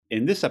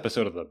In this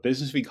episode of the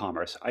Business of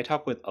E-commerce, I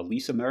talk with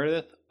Elisa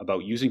Meredith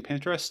about using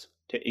Pinterest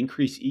to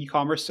increase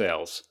e-commerce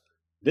sales.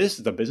 This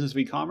is the Business of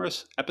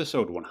E-commerce,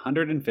 episode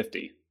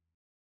 150.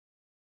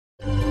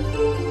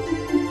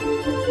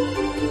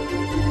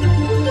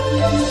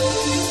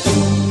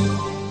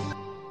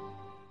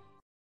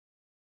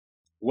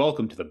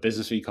 Welcome to the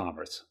Business of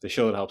E-commerce, the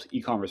show that helps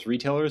e-commerce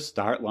retailers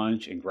start,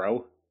 launch, and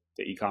grow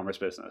their e-commerce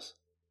business.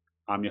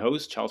 I'm your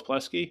host, Charles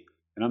Plesky,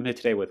 and I'm here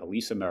today with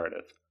Elisa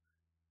Meredith.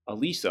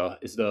 Elisa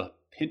is the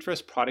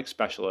Pinterest product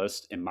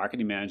specialist and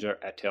marketing manager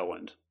at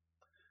Tailwind.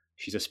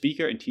 She's a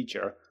speaker and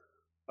teacher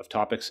of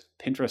topics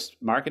Pinterest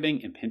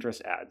marketing and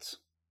Pinterest ads.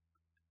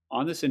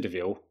 On this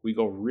interview, we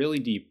go really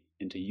deep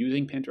into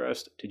using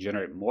Pinterest to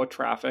generate more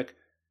traffic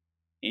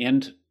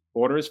and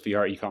orders for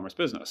your e-commerce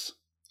business.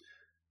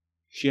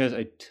 She has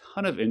a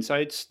ton of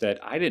insights that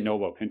I didn't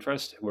know about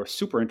Pinterest and were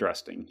super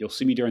interesting. You'll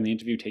see me during the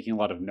interview taking a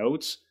lot of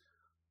notes.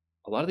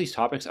 A lot of these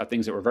topics are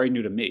things that were very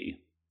new to me.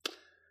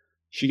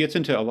 She gets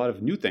into a lot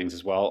of new things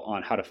as well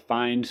on how to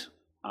find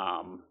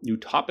new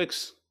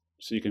topics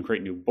so you can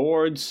create new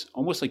boards,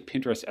 almost like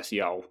Pinterest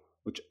SEO,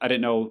 which I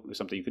didn't know was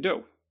something you could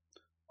do.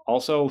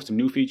 Also, some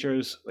new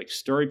features like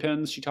story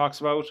pins she talks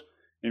about,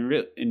 and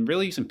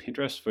really some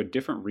Pinterest for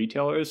different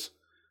retailers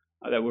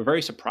that were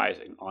very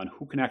surprising on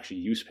who can actually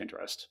use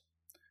Pinterest.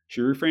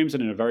 She reframes it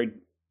in a very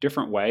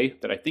different way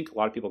that I think a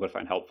lot of people are going to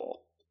find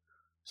helpful.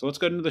 So let's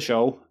get into the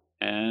show,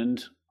 and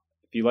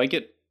if you like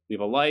it,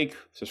 leave a like,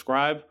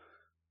 subscribe,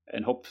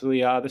 and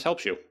hopefully this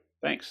helps you.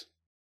 Thanks.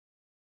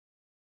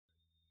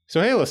 So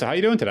hey, Alyssa, how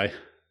you doing today?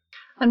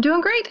 I'm doing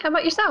great. How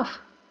about yourself?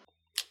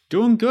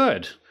 Doing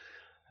good.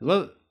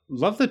 Love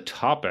the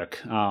topic.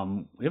 We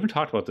haven't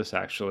talked about this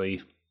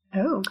actually.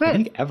 Oh, good. I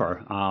think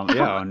ever.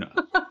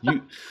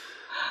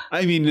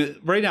 I mean,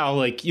 right now,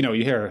 like, you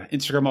hear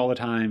Instagram all the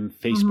time,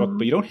 Facebook,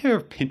 but you don't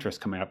hear Pinterest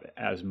coming up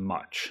as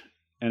much.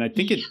 And I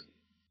think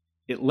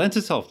it lends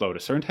itself though to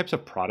certain types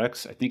of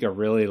products. I think are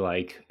really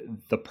like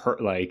the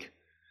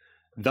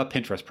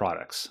Pinterest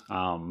products.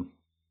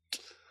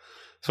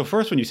 So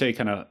first, when you say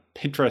kind of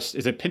Pinterest,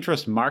 is it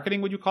Pinterest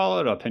marketing, would you call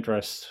it, or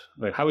Pinterest?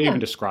 Like, how would you even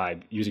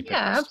describe using Pinterest?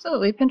 Yeah,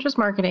 absolutely. Pinterest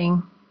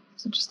marketing.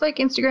 So just like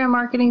Instagram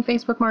marketing,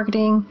 Facebook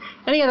marketing,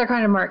 any other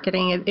kind of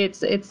marketing,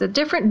 it's a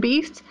different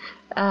beast,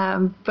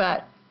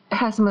 but it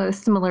has some of the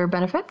similar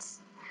benefits.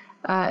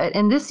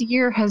 And this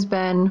year has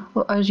been,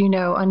 well, as you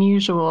know,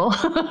 unusual,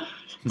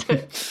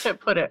 to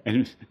put it.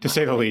 And to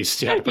say the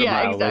least, yeah.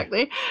 Yeah,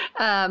 exactly.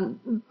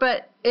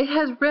 But it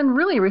has been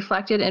really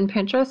reflected in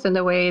Pinterest and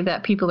the way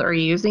that people are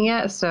using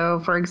it.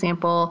 So, for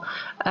example,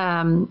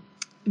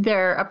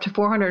 they're up to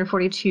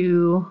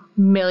 442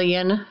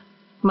 million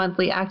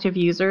monthly active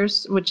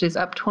users, which is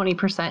up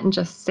 20% in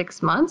just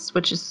 6 months,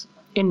 which is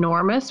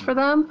enormous for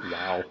them.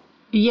 Wow.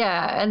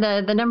 Yeah, and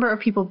the number of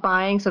people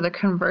buying, so the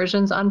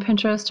conversions on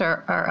Pinterest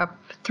are up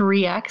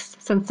 3x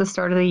since the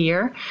start of the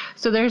year.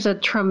 So there's a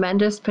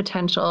tremendous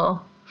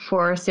potential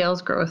for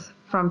sales growth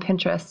from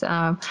Pinterest,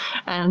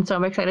 and so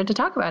I'm excited to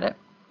talk about it.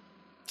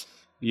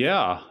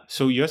 Yeah,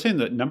 so you're saying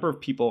the number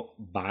of people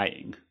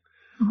buying.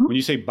 When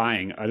you say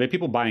buying, are they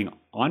people buying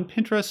on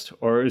Pinterest,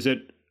 or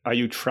are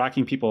you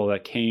tracking people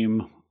that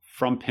came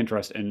from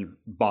Pinterest and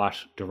bought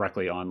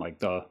directly on like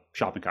the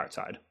shopping cart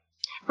side?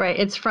 Right.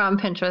 It's from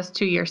Pinterest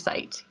to your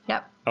site.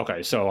 Yep.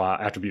 Okay. So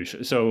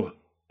attribution. So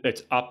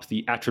it's up.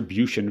 The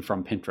attribution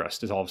from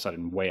Pinterest is all of a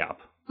sudden way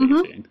up.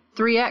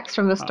 3x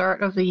from the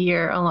start of the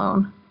year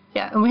alone.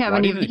 Yeah. And we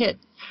haven't even hit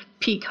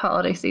peak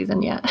holiday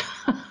season yet.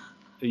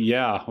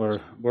 Yeah. We're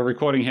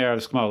recording here.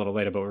 This will come out a little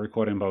later, but we're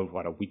recording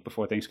about a week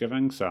before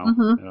Thanksgiving.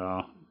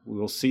 So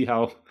we'll see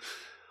how,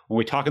 when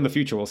we talk in the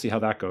future, we'll see how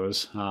that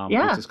goes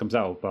once this comes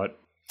out. But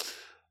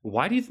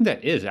why do you think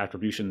that is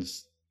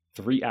attributions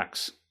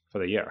 3x for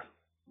the year?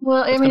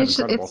 Well, I mean,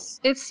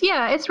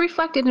 it's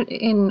reflected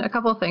in a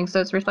couple of things. So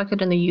it's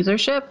reflected in the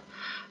usership.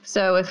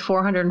 So with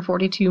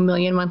 442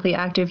 million monthly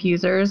active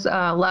users,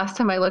 last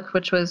time I looked,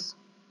 which was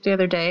the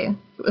other day,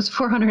 it was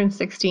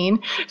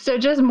 416. So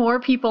just more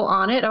people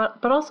on it,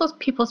 but also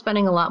people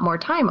spending a lot more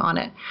time on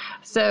it.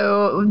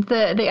 So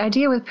the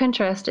idea with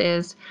Pinterest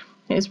is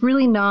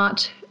really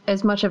not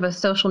as much of a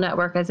social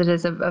network as it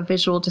is a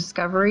visual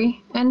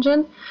discovery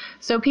engine.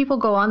 So people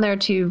go on there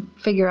to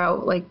figure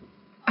out like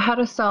how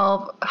to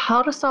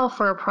solve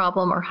for a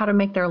problem or how to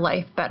make their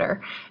life better.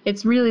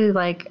 It's really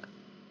like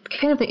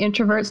kind of the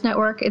introverts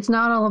network. It's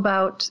not all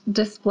about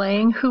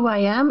displaying who I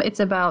am. It's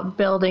about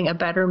building a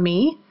better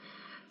me.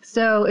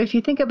 So if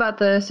you think about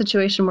the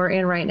situation we're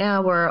in right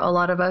now, where a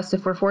lot of us,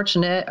 if we're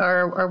fortunate,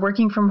 are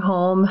working from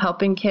home,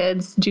 helping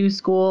kids do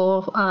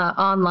school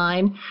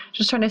online,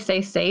 just trying to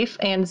stay safe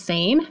and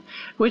sane,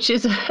 which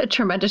is a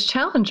tremendous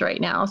challenge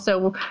right now.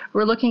 So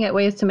we're looking at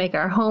ways to make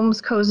our homes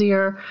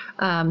cozier,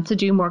 to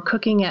do more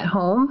cooking at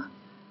home,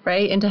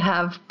 right? And to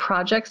have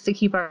projects to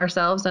keep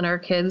ourselves and our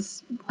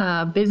kids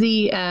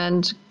busy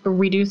and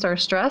reduce our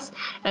stress.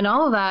 And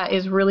all of that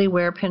is really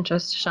where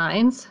Pinterest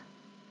shines.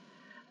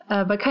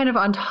 But kind of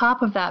on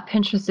top of that,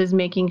 Pinterest is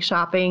making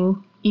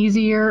shopping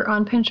easier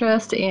on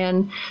Pinterest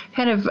and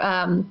kind of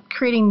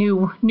creating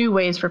new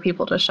ways for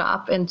people to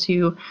shop and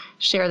to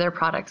share their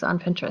products on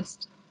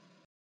Pinterest.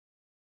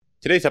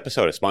 Today's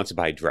episode is sponsored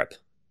by Drip.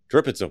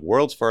 Drip is the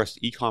world's first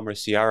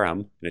e-commerce CRM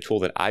and a tool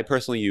that I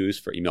personally use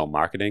for email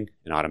marketing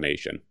and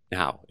automation.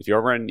 Now, if you're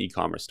ever in an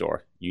e-commerce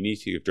store, you need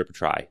to give Drip a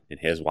try, and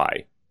here's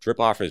why. Drip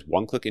offers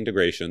one-click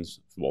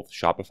integrations for both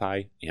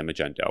Shopify and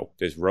Magento.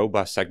 There's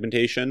robust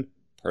segmentation,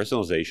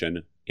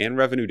 personalization, and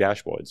revenue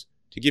dashboards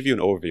to give you an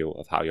overview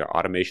of how your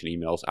automation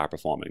emails are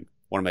performing.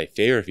 One of my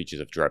favorite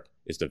features of Drip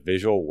is the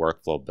Visual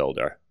Workflow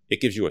Builder.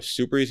 It gives you a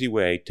super easy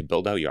way to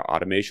build out your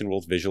automation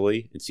rules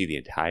visually and see the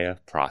entire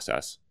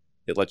process.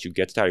 It lets you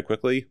get started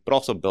quickly, but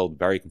also build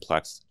very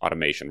complex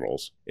automation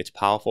rules. It's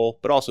powerful,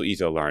 but also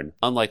easy to learn,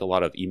 unlike a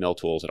lot of email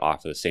tools that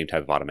offer the same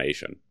type of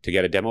automation. To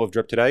get a demo of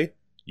Drip today,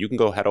 you can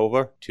go head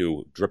over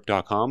to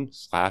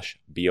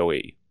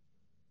drip.com/BOE.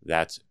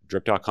 That's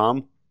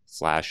drip.com/BOE.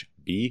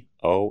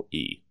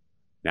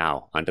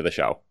 Now, onto the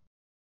show.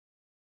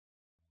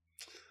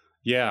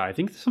 Yeah, I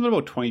think there's something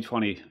about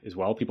 2020 as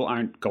well. People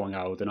aren't going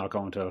out. They're not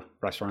going to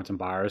restaurants and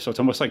bars. So it's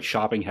almost like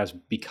shopping has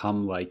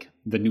become like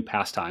the new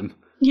pastime.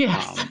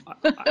 Yes.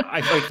 I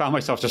like found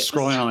myself just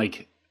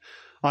scrolling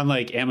on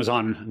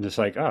Amazon and just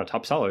like, oh,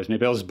 top sellers.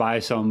 Maybe I'll just buy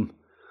some,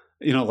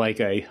 like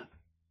a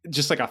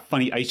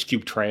funny ice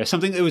cube tray or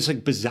something. It was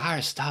like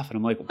bizarre stuff. And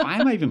I'm like, why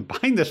am I even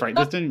buying this right?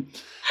 This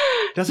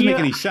doesn't make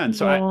any sense.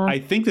 So I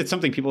think that's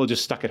something people are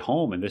just stuck at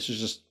home. And this is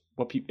just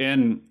what people,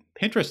 and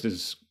Pinterest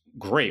is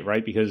great,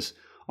 right? Because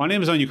on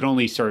Amazon, you can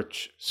only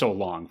search so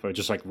long for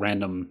just like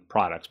random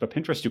products, but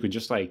Pinterest, you can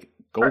just like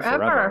go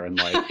forever and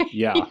like,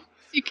 yeah.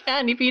 You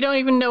can. If you don't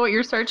even know what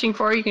you're searching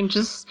for, you can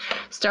just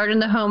start in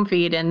the home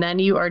feed and then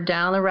you are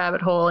down the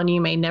rabbit hole and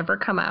you may never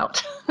come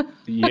out.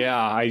 Yeah,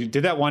 I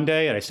did that one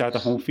day and I started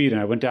the home feed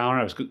and I went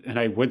down and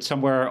I went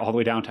somewhere all the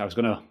way down to, I was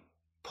going to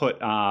put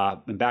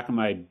in back of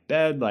my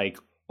bed, like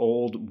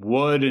old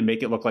wood and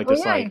make it look like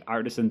this like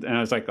artisan. And I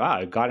was like,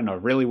 I got in a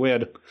really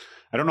weird,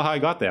 I don't know how I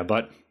got there,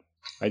 but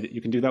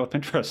you can do that with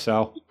Pinterest.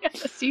 So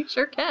yes, you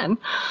sure can.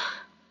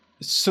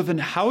 So then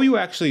how are you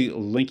actually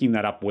linking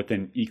that up with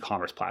an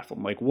e-commerce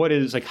platform? Like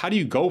how do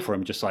you go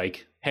from just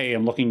like, hey,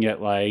 I'm looking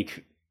at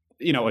like,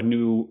 a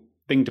new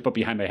thing to put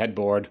behind my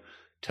headboard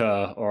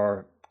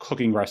or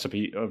cooking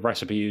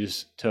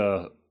recipes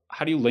to,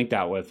 how do you link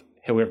that with,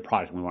 hey, we have a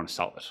product and we want to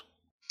sell it?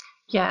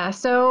 Yeah,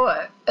 so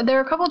there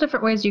are a couple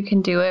different ways you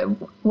can do it.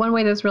 One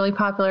way that's really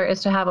popular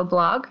is to have a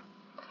blog.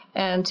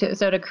 And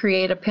to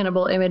create a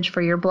pinnable image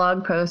for your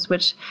blog post,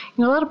 which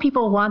a lot of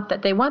people want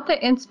that. They want the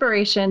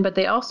inspiration, but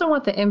they also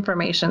want the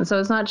information. So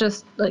it's not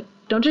just like,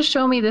 don't just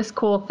show me this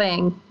cool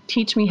thing,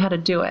 teach me how to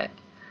do it,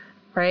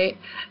 right?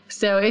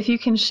 So if you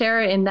can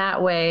share it in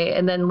that way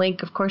and then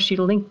of course,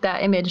 you link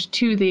that image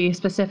to the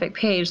specific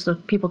page so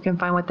people can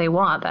find what they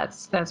want.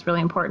 That's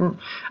really important.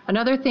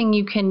 Another thing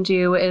you can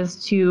do is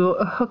to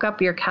hook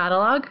up your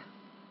catalog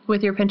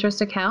with your Pinterest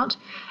account.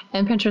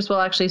 And Pinterest will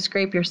actually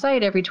scrape your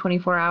site every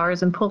 24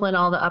 hours and pull in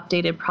all the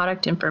updated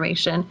product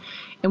information.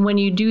 And when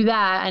you do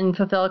that and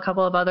fulfill a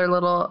couple of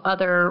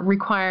other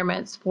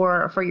requirements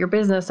for your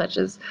business, such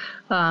as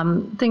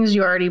things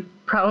you already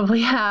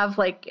probably have,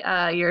 like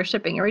your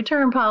shipping and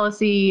return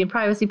policy and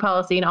privacy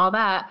policy and all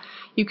that,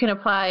 you can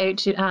apply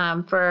to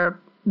for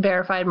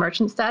verified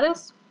merchant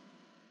status.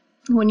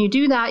 When you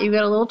do that, you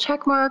get a little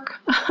check mark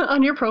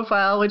on your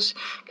profile, which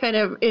kind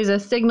of is a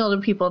signal to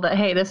people that,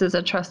 hey, this is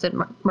a trusted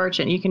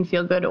merchant. You can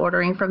feel good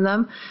ordering from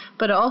them.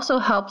 But it also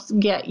helps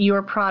get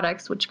your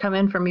products, which come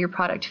in from your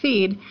product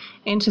feed,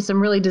 into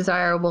some really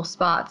desirable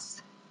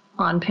spots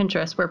on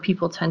Pinterest where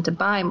people tend to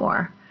buy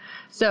more.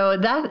 So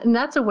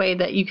that's a way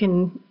that you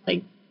can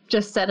like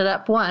just set it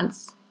up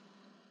once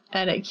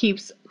and it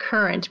keeps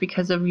current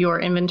because of your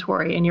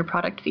inventory and your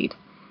product feed.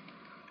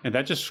 And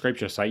that just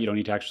scrapes your site. You don't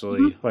need to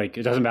actually,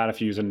 it doesn't matter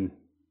if you're using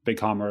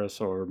BigCommerce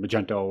or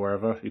Magento or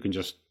wherever. You can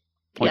just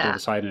point to the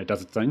site and it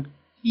does its thing.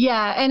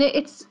 Yeah, and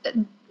it's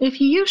if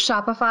you use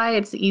Shopify,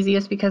 it's the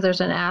easiest because there's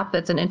an app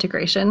that's an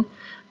integration.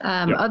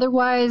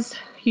 Otherwise,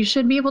 you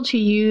should be able to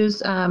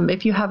use,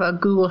 if you have a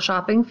Google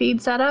Shopping feed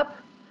set up,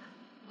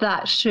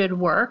 that should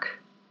work.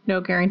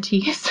 No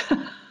guarantees.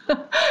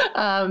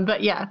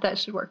 But yeah, that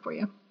should work for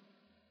you.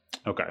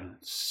 Okay.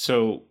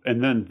 So in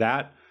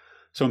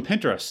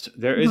Pinterest,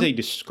 there is a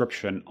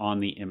description on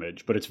the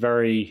image, but it's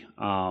very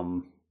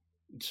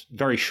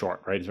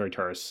short, right? It's very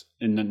terse.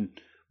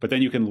 But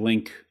then you can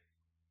link.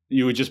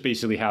 You would just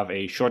basically have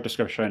a short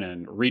description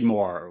and read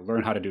more, or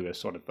learn how to do this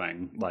sort of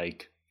thing.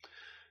 Like,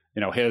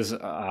 here's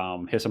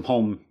some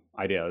home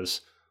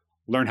ideas.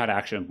 Learn how to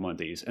actually implement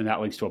these, and that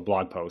links to a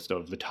blog post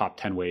of the top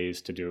 10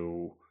 ways to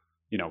do,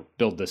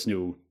 build this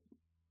new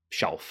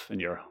shelf in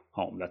your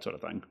home, that sort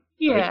of thing.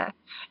 Yeah. Right?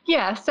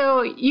 Yeah.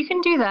 So you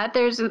can do that.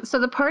 So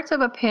the parts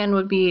of a pin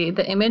would be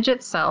the image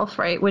itself,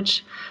 right?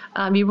 Which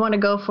you want to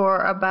go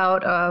for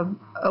about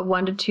a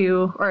 1 to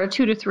 2 or a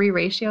 2 to 3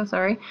 ratio.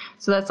 Sorry.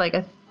 So that's like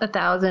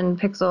 1,000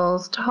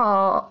 pixels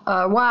tall,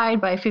 wide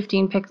by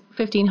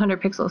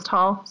 1,500 pixels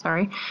tall.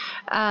 Sorry.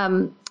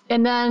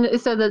 And then,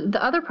 so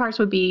the other parts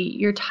would be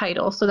your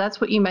title. So that's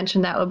what you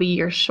mentioned. That would be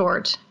your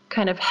short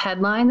kind of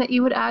headline that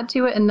you would add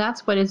to it. And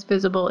that's what is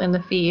visible in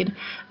the feed.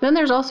 Then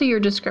there's also your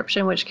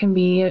description, which can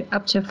be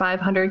up to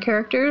 500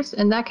 characters.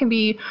 And that can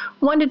be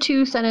 1 to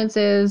 2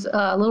 sentences,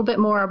 a little bit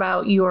more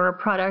about your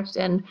product.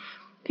 And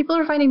people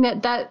are finding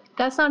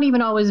that's not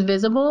even always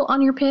visible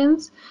on your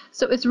pins.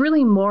 So it's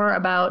really more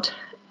about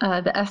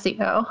the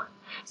SEO.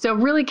 So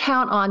really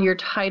count on your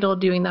title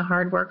doing the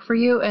hard work for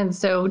you. And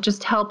so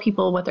just tell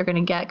people what they're going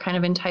to get, kind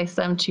of entice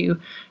them to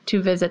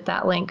visit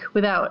that link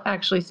without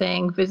actually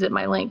saying, visit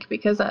my link,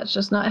 because that's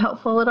just not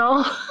helpful at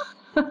all.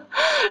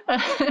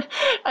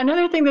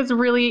 Another thing that's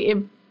really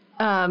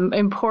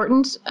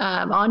important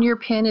on your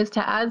pin is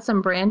to add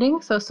some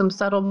branding. So some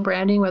subtle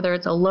branding, whether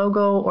it's a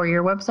logo or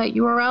your website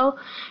URL.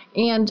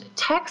 And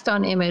text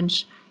on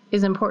image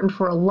is important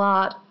for a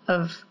lot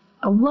of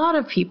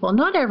people,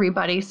 not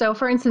everybody. So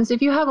for instance,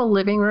 if you have a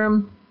living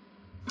room,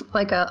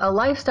 like a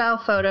lifestyle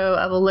photo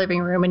of a living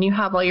room, and you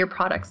have all your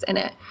products in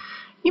it,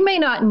 you may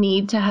not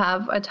need to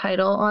have a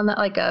title on that,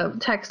 like a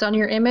text on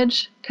your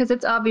image, because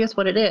it's obvious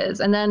what it is.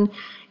 And then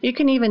you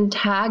can even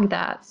tag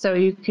that. So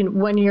you can,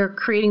 when you're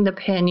creating the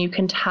pin, you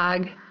can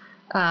tag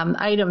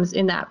items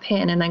in that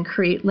pin and then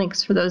create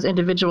links for those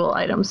individual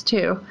items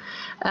too.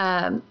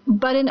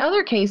 But in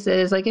other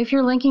cases, like if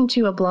you're linking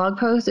to a blog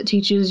post that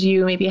teaches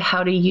you maybe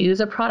how to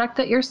use a product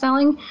that you're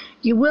selling,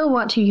 you will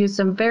want to use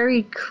some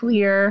very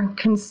clear,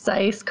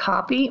 concise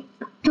copy,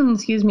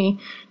 excuse me,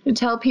 to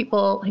tell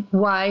people like,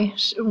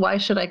 why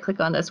should I click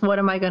on this? What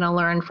am I going to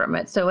learn from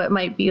it? So it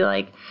might be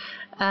like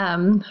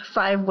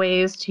 5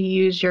 ways to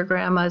use your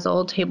grandma's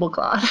old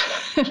tablecloth.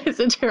 It's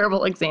a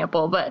terrible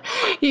example, but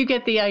you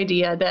get the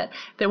idea that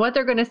what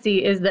they're going to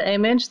see is the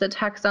image, the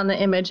text on the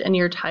image, and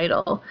your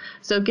title.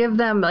 So give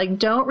them, like,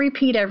 don't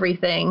repeat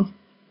everything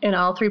in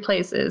all 3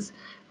 places,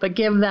 but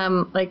give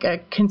them like a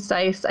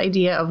concise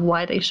idea of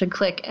why they should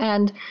click.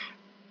 And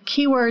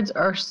keywords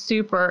are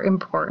super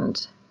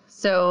important.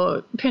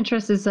 So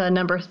Pinterest is a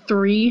number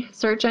 3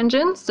 search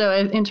engine. So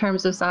in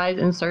terms of size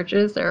and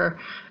searches, there are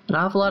an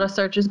awful lot of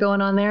searches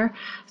going on there.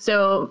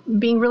 So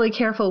being really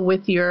careful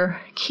with your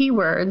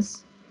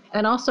keywords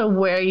and also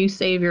where you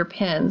save your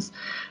pins.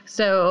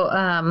 So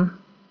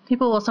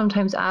people will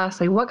sometimes ask,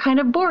 like, what kind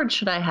of board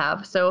should I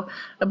have? So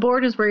a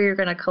board is where you're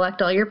going to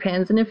collect all your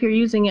pins. And if you're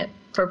using it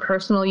for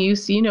personal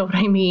use, you know what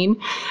I mean.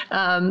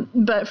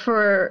 But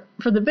for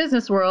the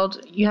business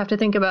world, you have to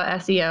think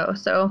about SEO.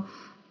 So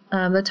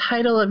the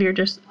title of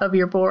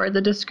your board,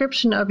 the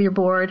description of your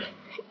board,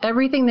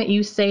 everything that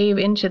you save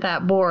into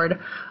that board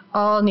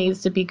all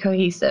needs to be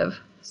cohesive.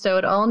 So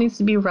it all needs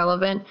to be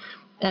relevant,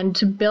 and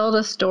to build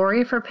a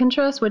story for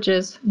Pinterest, which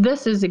is,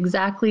 this is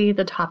exactly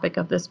the topic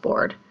of this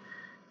board.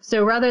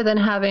 So rather than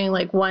having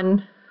like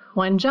one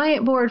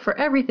giant board for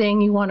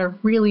everything, you want to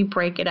really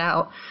break it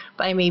out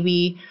by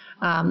maybe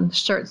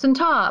shirts and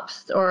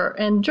tops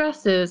and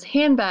dresses,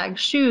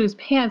 handbags, shoes,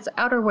 pants,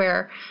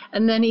 outerwear,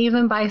 and then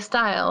even by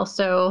style.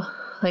 So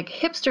like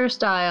hipster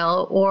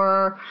style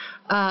or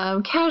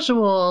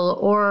casual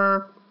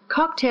or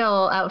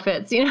cocktail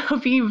outfits,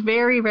 be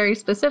very, very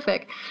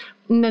specific.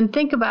 And then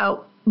think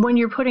about, when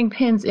you're putting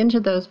pins into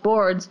those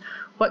boards,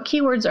 what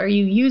keywords are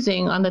you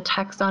using on the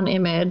text on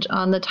image,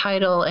 on the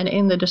title, and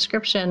in the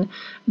description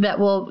that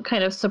will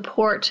kind of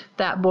support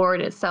that board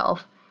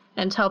itself,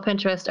 and tell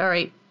Pinterest, all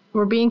right,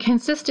 we're being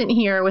consistent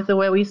here with the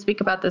way we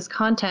speak about this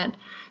content,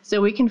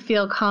 so we can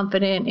feel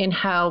confident in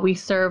how we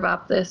serve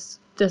up this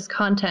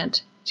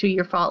content to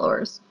your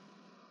followers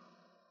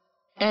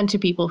and to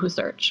people who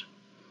search.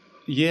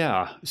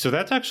 Yeah. So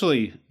that's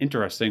actually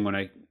interesting when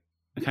I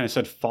kind of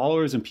said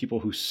followers and people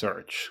who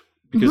search,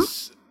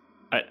 because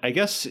I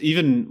guess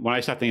even when I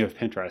start thinking of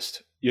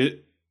Pinterest,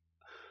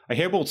 I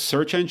hear both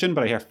search engine,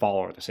 but I hear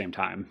follower at the same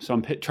time. So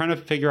I'm trying to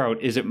figure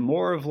out, is it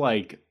more of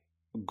like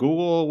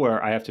Google,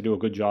 where I have to do a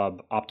good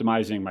job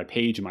optimizing my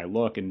page and my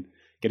look and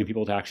getting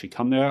people to actually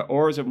come there?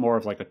 Or is it more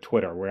of like a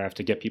Twitter, where I have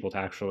to get people to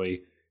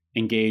actually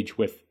engage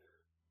with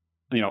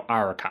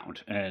our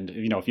account? And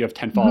if you have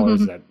 10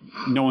 followers that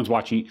no one's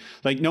watching,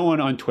 like no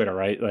one on Twitter,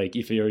 right? Like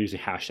if you're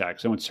using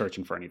hashtags, no one's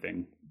searching for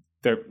anything.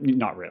 They're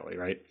not really,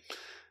 right?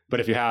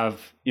 But if you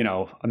have,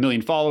 1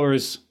 million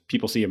followers,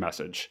 people see your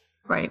message.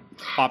 Right.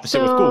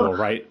 Opposite with Google,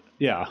 right?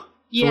 Yeah.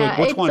 So yeah,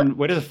 which one,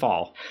 where does it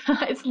fall?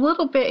 It's a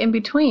little bit in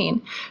between.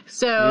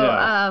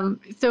 So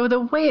so the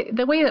way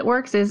that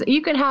works is,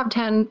 you could have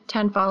 10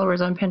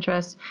 followers on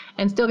Pinterest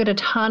and still get a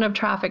ton of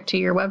traffic to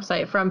your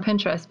website from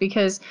Pinterest,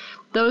 because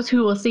those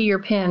who will see your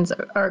pins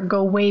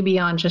go way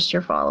beyond just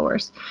your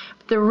followers.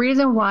 The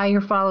reason why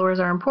your followers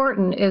are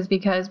important is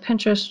because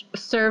Pinterest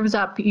serves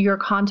up your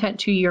content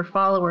to your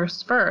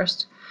followers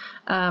first,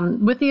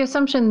 with the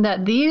assumption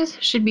that these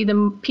should be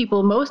the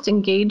people most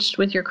engaged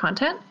with your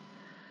content.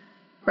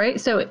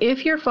 Right? So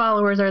if your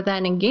followers are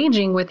then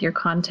engaging with your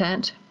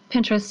content,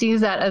 Pinterest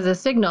sees that as a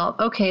signal.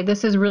 Okay,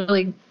 this is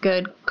really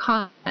good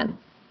content.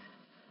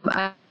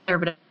 I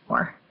deserve it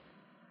more.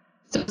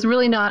 So it's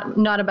really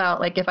not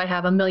about, like, if I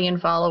have 1 million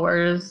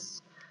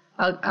followers,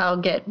 I'll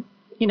get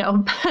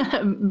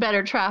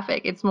better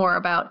traffic. It's more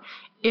about,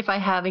 if I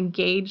have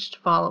engaged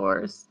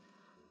followers,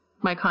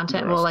 my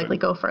content will likely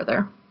go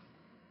further.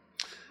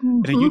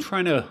 And are you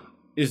trying to,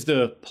 is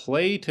the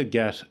play to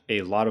get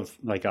a lot of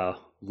like a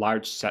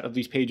large set of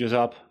these pages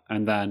up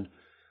and then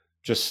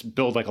just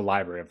build like a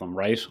library of them,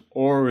 right?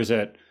 Or is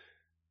it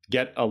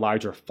get a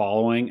larger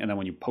following and then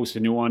when you post a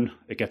new one,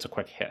 it gets a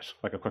quick hit,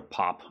 like a quick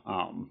pop,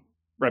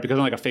 right? Because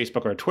on like a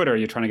Facebook or a Twitter,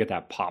 you're trying to get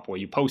that pop where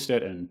you post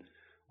it and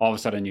all of a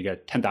sudden you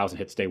get 10,000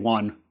 hits day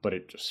one, but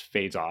it just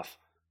fades off.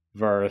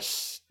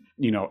 Versus,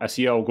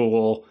 SEO,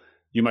 Google,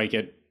 it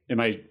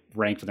might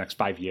rank for the next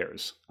 5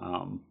 years.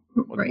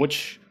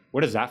 Right.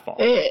 Where does that fall?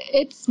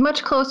 It's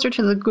much closer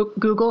to the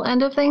Google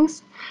end of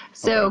things.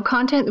 So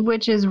content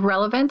which is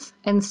relevant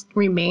and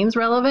remains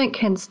relevant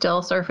can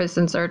still surface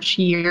in search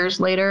years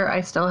later.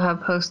 I still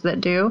have posts that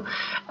do.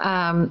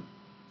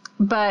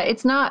 But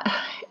it's not,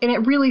 and it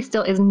really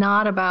still is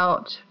not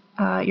about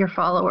your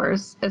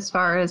followers as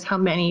far as how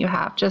many you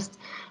have. Just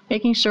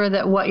making sure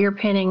that what you're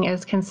pinning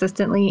is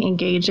consistently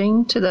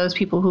engaging to those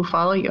people who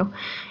follow you.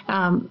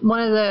 One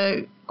of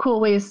the cool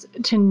ways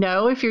to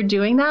know if you're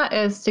doing that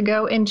is to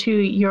go into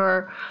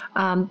your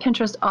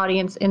Pinterest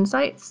audience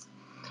insights.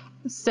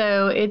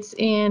 So it's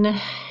in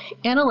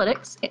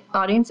analytics,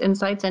 audience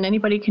insights, and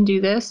anybody can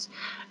do this.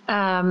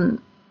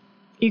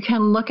 You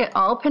can look at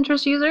all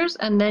Pinterest users,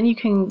 and then you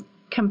can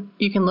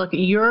look at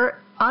your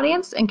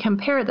audience and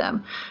compare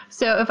them.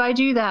 So if I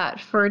do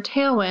that for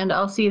Tailwind,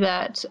 I'll see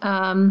that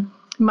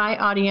my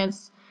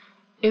audience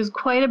is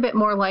quite a bit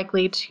more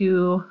likely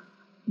to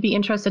be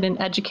interested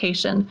in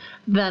education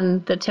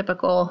than the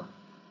typical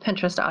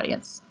Pinterest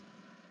audience.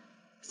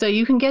 So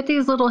you can get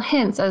these little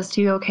hints as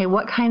to, okay,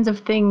 what kinds of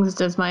things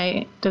does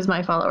my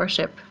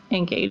followership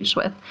engage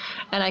with?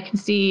 And I can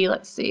see,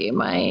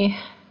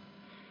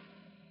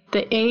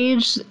 the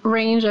age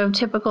range of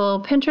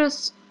typical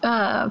Pinterest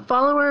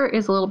follower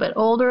is a little bit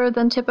older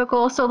than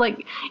typical. So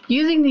like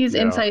using these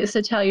insights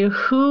to tell you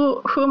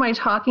who am I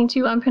talking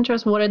to on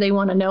Pinterest, what do they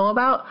want to know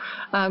about,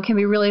 can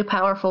be really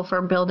powerful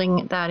for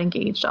building that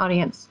engaged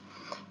audience.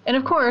 And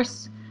of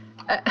course,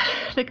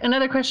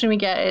 another question we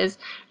get is,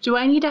 do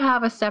I need to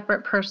have a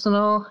separate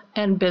personal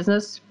and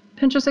business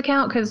Pinterest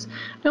account? Because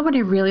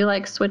nobody really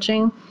likes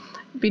switching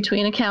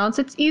between accounts.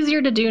 It's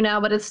easier to do now,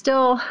 but it's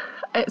still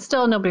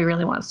nobody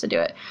really wants to do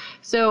it.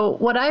 So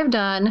what I've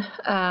done,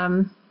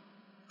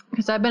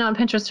 because I've been on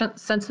Pinterest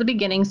since the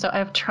beginning, so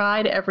I've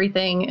tried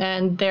everything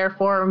and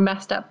therefore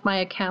messed up my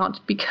account,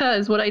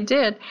 because what I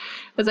did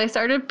was I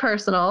started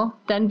personal,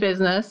 then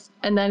business,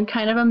 and then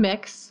kind of a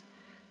mix,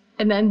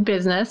 and then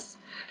business.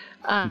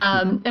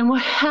 And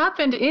what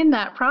happened in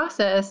that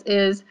process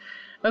is,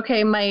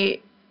 okay, my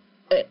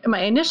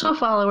initial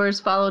followers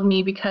followed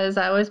me because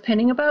I was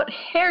pinning about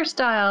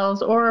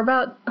hairstyles or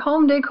about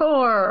home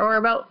decor or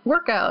about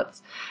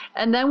workouts.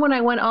 And then when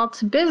I went all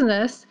to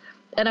business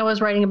and I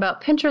was writing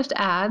about Pinterest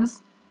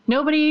ads,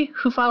 nobody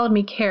who followed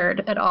me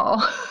cared at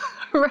all,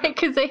 right?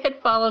 Because they had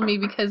followed me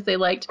because they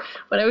liked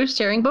what I was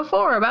sharing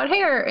before about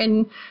hair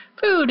and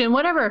food and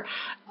whatever.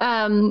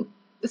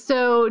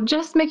 So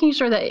just making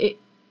sure that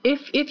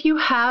if you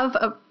have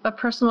a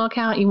personal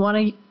account, you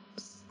want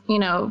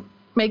to,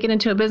 make it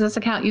into a business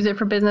account, use it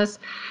for business.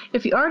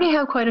 If you already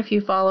have quite a few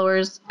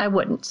followers, I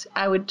wouldn't.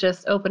 I would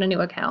just open a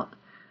new account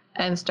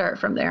and start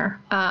from there.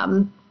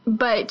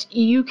 But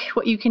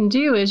what you can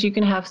do is you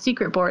can have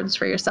secret boards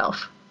for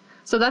yourself.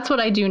 So that's what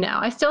I do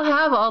now. I still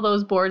have all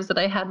those boards that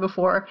I had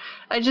before.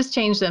 I just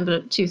changed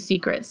them to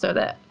secret so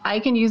that I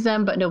can use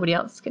them, but nobody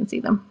else can see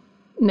them.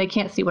 And they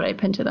can't see what I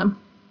pin to them.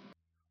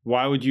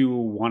 Why would you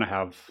want to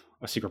have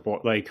a secret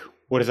board? Like,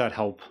 what does that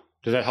help?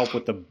 Does that help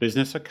with the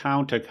business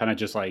account to kind of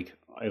just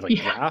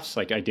drafts,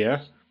 like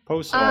idea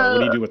posts, or what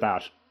do you do with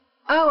that?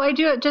 Oh, I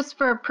do it just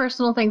for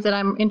personal things that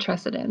I'm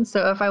interested in.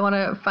 So if I want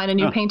to find a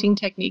new painting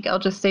technique, I'll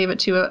just save it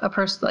to a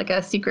person, like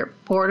a secret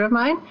board of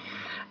mine.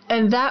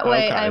 And that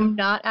way I'm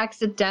not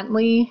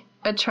accidentally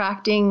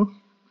attracting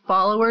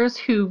followers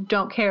who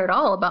don't care at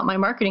all about my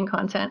marketing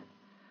content.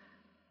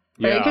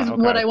 Right? Because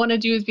what I want to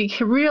do is be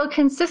real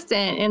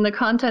consistent in the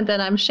content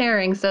that I'm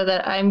sharing so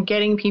that I'm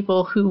getting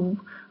people who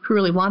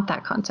really want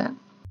that content.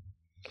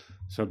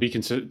 So be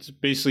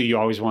consistent. Basically, you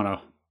always want to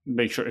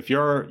make sure if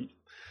you're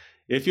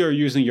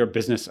using your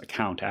business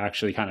account to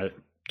actually kind of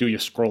do your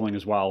scrolling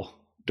as well,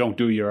 don't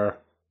do your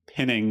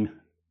pinning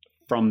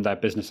from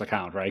that business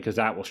account, right? Because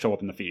that will show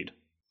up in the feed.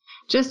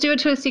 Just do it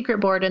to a secret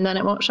board and then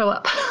it won't show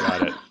up.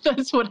 Got it.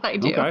 That's what I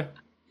do. Okay.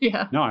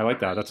 Yeah. No, I like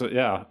that.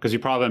 Because you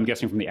probably, I'm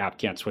guessing from the app,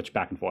 can't switch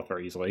back and forth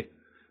very easily.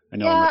 I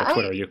know on like a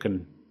Twitter you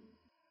can.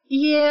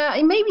 Yeah,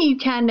 maybe you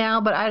can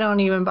now, but I don't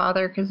even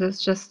bother because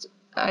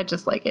I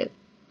just like it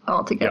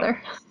all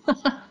together.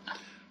 Yeah.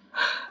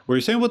 Were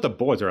you saying about the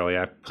boards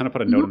earlier? I kind of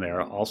put a note in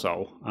there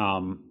also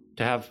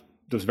to have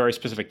those very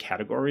specific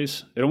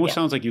categories. It almost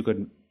sounds like you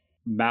could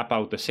map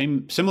out the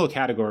similar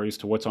categories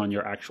to what's on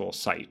your actual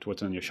site,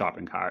 what's in your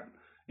shopping cart,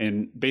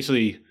 and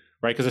basically,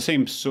 right? Because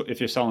if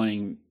you're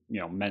selling,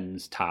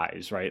 men's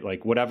ties, right?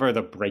 Like whatever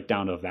the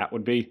breakdown of that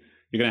would be,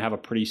 you're going to have a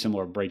pretty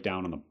similar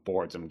breakdown on the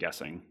boards, I'm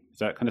guessing. Does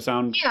that kind of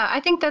sound? Yeah,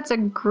 I think that's a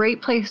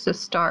great place to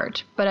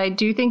start. But I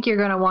do think you're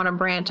going to want to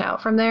branch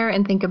out from there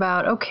and think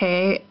about,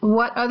 okay,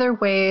 what other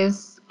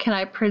ways can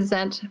I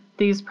present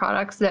these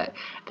products that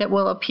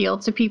will appeal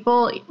to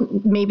people?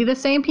 Maybe the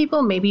same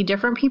people, maybe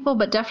different people,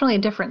 but definitely a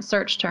different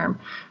search term.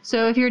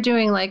 So if you're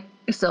doing like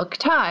silk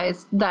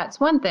ties,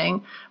 that's one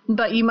thing.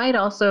 But you might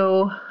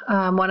also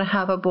want to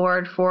have a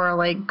board for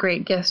like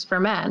great gifts for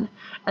men.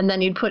 And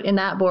then you'd put in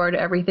that board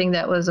everything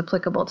that was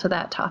applicable to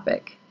that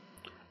topic.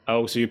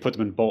 Oh, so you put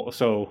them in both.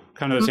 So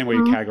kind of the same way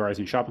you categorize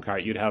in shopping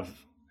cart, you'd have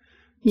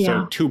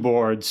so two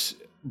boards,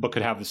 but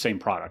could have the same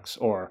products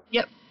or,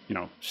 yep.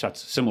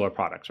 Sets similar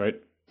products,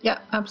 right? Yeah,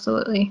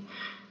 absolutely.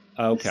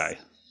 Okay.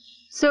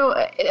 So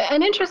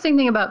an interesting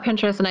thing about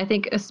Pinterest, and I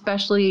think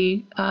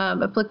especially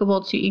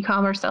applicable to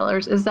e-commerce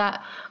sellers, is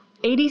that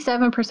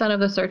 87% of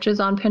the searches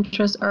on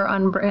Pinterest are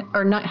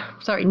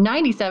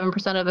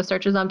 97% of the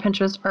searches on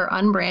Pinterest are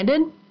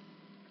unbranded.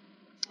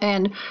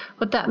 And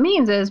what that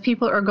means is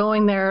people are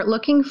going there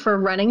looking for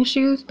running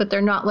shoes, but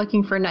they're not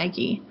looking for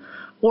Nike.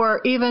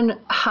 Or even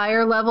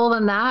higher level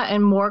than that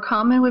and more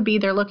common would be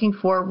they're looking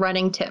for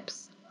running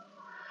tips.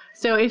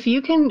 So if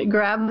you can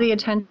grab the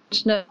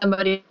attention of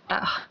somebody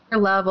at a higher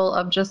level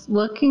of just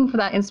looking for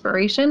that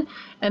inspiration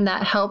and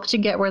that help to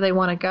get where they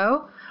want to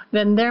go,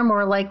 then they're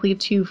more likely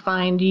to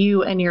find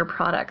you and your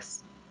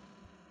products.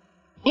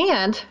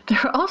 And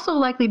they're also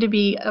likely to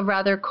be a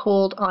rather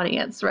cold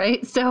audience,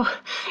 right? So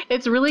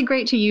it's really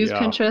great to use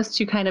Pinterest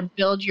to kind of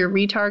build your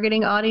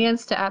retargeting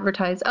audience to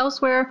advertise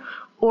elsewhere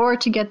or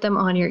to get them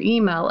on your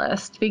email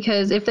list.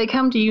 Because if they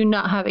come to you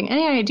not having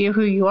any idea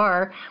who you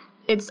are,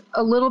 it's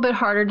a little bit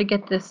harder to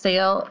get the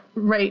sale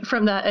right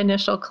from that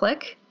initial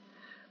click.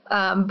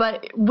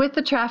 But with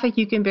the traffic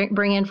you can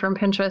bring in from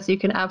Pinterest, you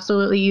can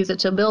absolutely use it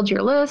to build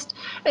your list.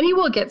 And you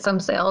will get some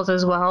sales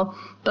as well,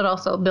 but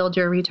also build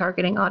your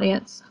retargeting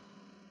audience.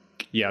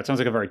 Yeah, it sounds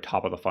like a very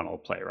top of the funnel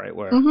play, right?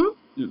 Where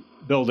you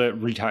build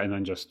it, retarget, and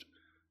then just,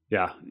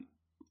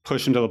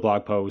 push into the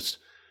blog post.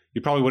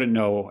 You probably wouldn't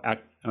know,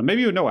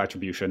 maybe you would know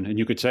attribution, and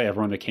you could say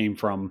everyone that came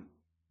from,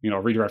 a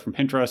redirect from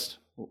Pinterest,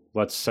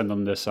 let's send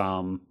them this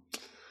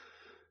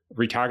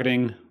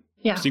retargeting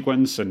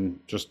sequence and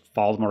just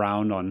follow them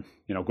around on,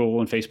 Google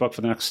and Facebook for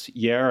the next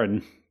year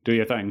and do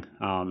your thing.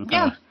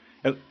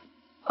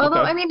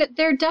 Although, I mean,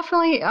 there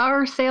definitely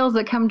are sales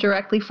that come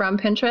directly from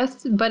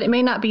Pinterest, but it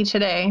may not be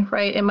today,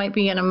 right? It might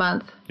be in a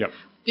month. Yep.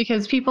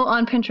 Because people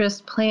on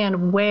Pinterest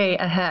plan way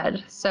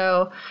ahead.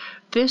 So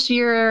this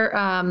year,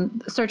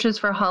 searches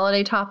for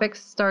holiday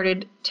topics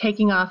started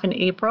taking off in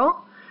April,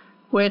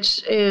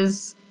 which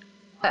is,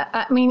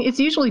 it's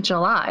usually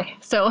July.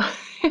 So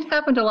it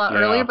happened a lot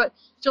earlier, but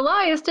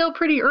July is still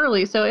pretty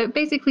early. So it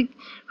basically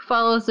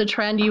follows the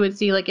trend you would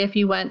see, like if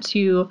you went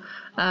to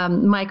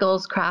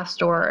Michael's craft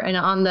store and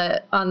on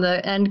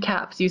the end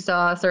caps you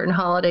saw a certain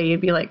holiday,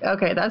 you'd be like,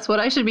 okay, that's what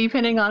I should be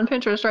pinning on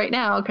Pinterest right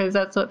now, because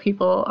that's what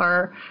people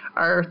are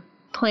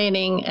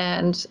planning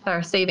and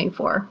are saving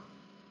for.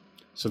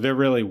 So they're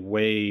really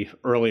way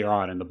earlier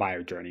on in the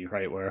buyer journey,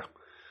 right? Where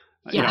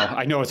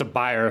I know as a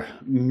buyer,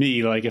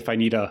 me, like if I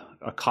need a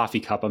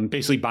coffee cup, I'm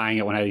basically buying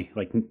it when I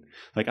like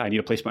I need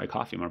a place for my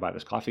coffee. I'm gonna buy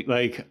this coffee.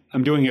 Like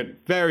I'm doing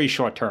it very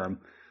short term.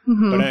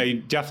 Mm-hmm. But I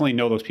definitely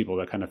know those people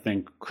that kind of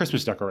think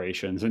Christmas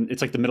decorations, and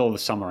it's like the middle of the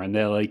summer, and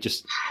they're like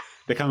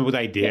they come up with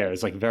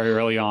ideas like very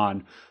early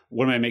on.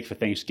 What am I make for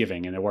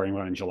Thanksgiving? And they're worrying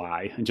about in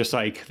July, and just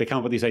like they come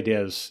up with these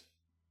ideas.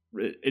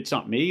 It's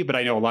not me, but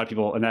I know a lot of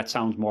people, and that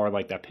sounds more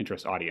like that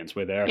Pinterest audience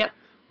where they're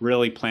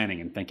really planning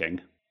and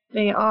thinking.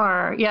 They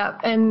are, yeah.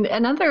 And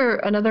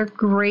another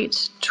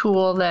great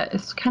tool that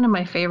is kind of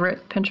my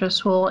favorite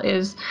Pinterest tool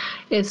is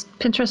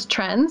Pinterest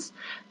Trends.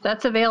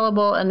 That's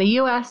available in the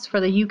US, for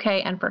the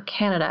UK, and for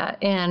Canada.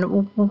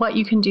 And what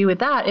you can do with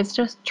that is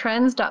just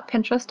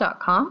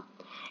trends.pinterest.com.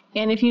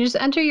 And if you just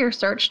enter your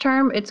search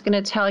term, it's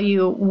going to tell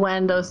you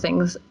when those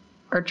things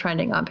are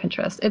trending on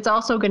Pinterest. It's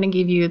also going to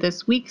give you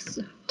this week's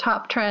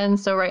top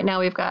trends. So right now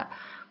we've got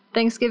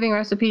Thanksgiving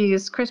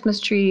recipes, Christmas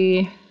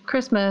tree,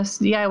 Christmas,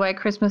 DIY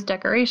Christmas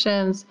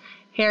decorations,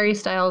 Harry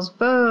Styles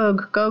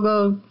Vogue,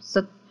 Gogo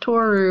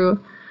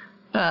Satoru,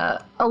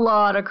 a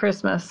lot of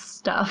Christmas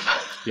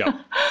stuff. Yeah.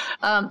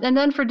 And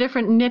then for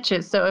different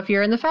niches. So if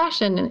you're in the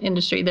fashion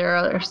industry, there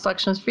are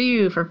selections for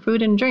you for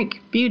food and drink,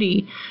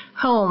 beauty,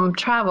 home,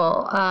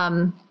 travel.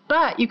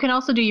 But you can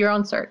also do your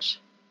own search.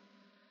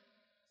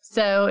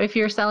 So if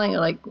you're selling,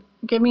 like,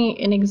 give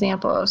me an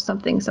example of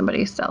something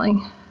somebody's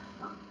selling.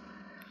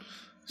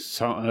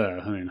 So,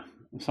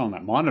 I'm selling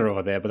that monitor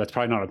over there, but that's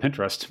probably not on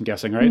Pinterest, I'm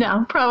guessing, right?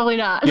 No, probably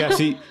not.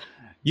 So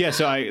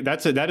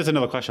that is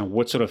another question.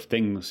 What sort of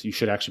things you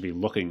should actually be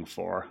looking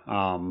for?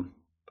 I'm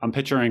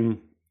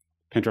picturing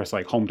Pinterest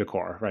like home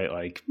decor, right?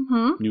 Like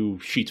new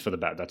sheets for the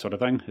bed, that sort of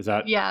thing. Is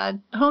that? Yeah,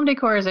 home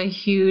decor is a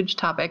huge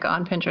topic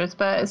on Pinterest,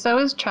 but so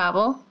is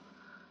travel.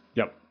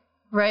 Yep.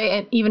 Right,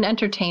 and even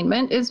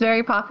entertainment is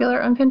very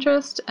popular on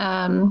Pinterest.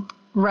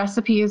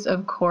 Recipes,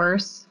 of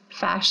course,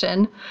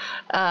 fashion.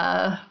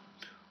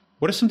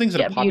 What are some things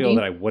that are popular beauty.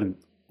 that I wouldn't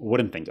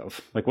wouldn't think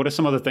of? Like, what are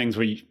some other things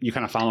where you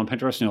kind of follow on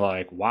Pinterest and you're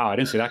like, wow, I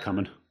didn't see that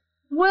coming?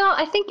 Well,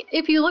 I think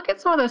if you look at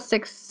some of the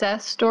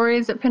success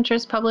stories that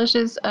Pinterest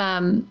publishes,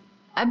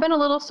 I've been a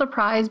little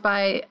surprised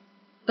by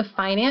the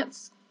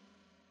finance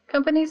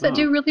companies that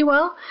do really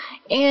well.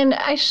 And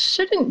I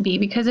shouldn't be,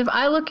 because if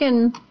I look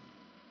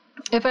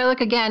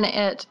again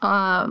at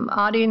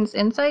audience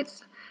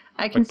insights,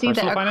 I can see that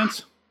personal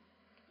finance?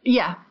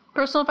 Yeah,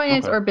 personal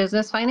finance or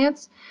business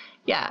finance.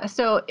 Yeah.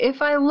 So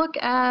if I look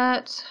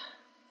at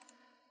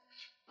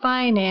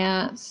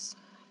finance,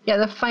 yeah,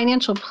 the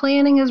financial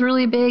planning is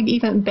really big,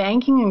 even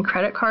banking and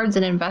credit cards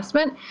and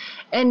investment.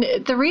 And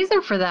the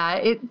reason for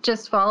that, it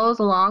just follows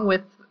along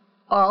with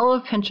all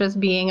of Pinterest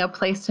being a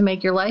place to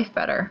make your life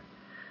better.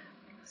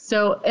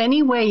 So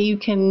any way you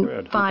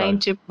can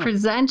find to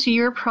present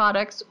your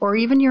products or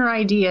even your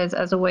ideas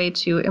as a way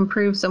to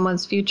improve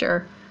someone's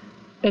future,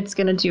 it's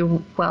going to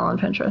do well on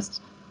Pinterest.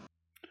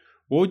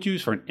 What would you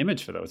use for an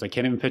image for those? I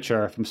can't even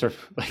picture from sort of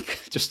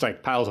like just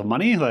like piles of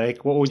money.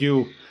 Like, what would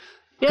you?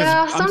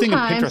 Yeah, I'm thinking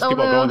Pinterest people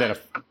going that.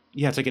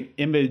 It's like an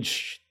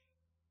image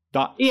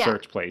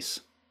search place.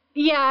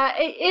 Yeah,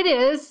 it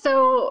is.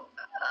 So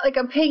like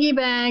a piggy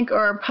bank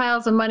or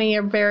piles of money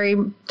are very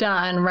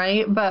done,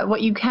 right? But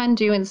what you can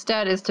do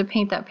instead is to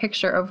paint that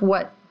picture of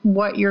what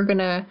you're going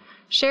to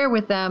share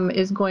with them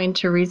is going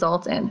to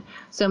result in.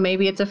 So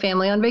maybe it's a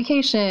family on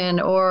vacation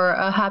or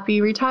a happy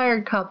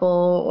retired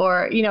couple,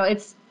 or,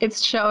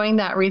 it's showing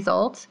that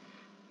result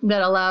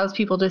that allows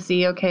people to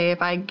see, okay,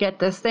 if I get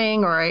this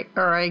thing or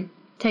I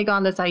take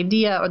on this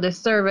idea or this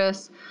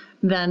service,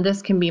 then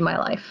this can be my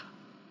life.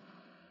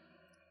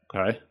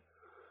 Okay.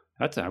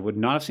 I would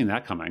not have seen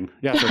that coming.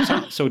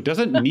 Yeah. So it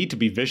doesn't need to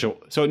be visual.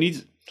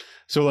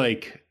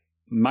 Like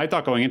my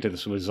thought going into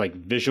this was like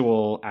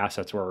visual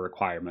assets were a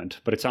requirement,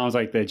 but it sounds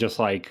like they're just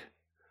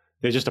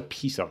a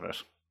piece of it,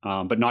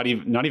 but not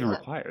even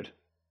required.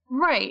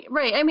 Right.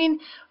 I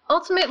mean,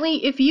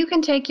 ultimately, if you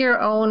can take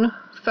your own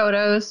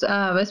photos,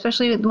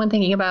 especially when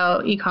thinking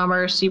about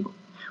e-commerce, you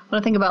want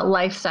to think about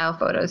lifestyle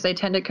photos. They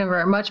tend to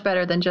convert much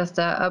better than just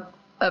a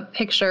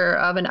picture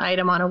of an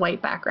item on a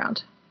white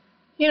background.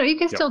 You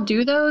can still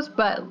do those,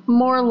 but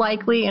more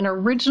likely an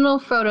original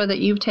photo that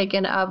you've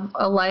taken of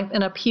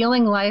an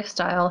appealing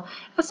lifestyle.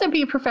 It has to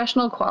be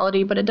professional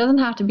quality, but it doesn't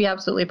have to be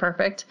absolutely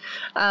perfect.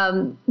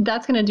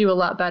 That's going to do a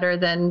lot better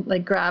than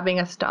like grabbing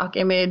a stock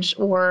image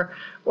or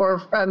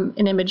an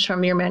image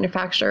from your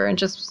manufacturer and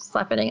just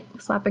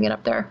slapping it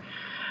up there.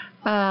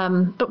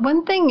 But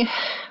one thing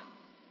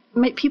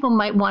people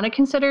might want to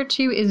consider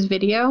too is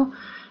video.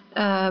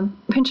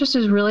 Pinterest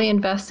is really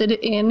invested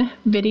in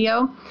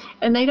video,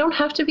 and they don't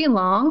have to be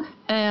long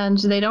and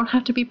they don't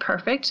have to be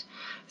perfect.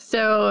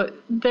 So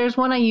there's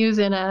one I use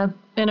in a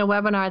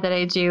webinar that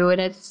I do,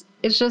 and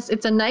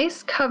it's a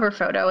nice cover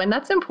photo, and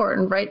that's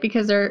important, right?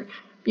 Because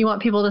you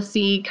want people to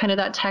see kind of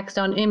that text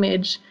on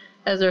image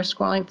as they're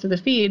scrolling through the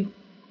feed.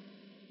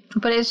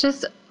 But it's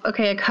just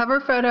a cover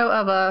photo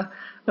of a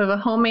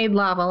homemade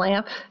lava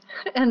lamp.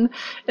 And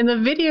the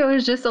video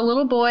is just a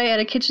little boy at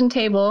a kitchen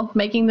table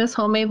making this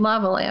homemade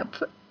lava lamp.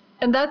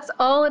 And that's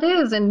all it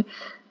is. And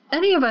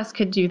any of us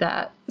could do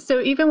that.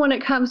 So even when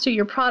it comes to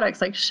your products,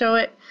 like show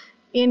it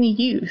in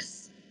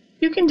use.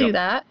 You can do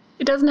that.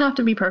 It doesn't have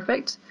to be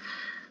perfect.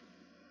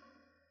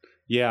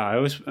 Yeah, I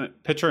was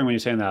picturing when you're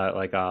saying that,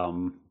 like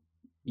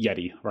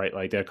Yeti, right?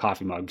 Like their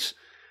coffee mugs.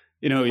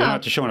 You're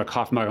not just showing a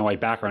coffee mug on a white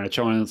background. It's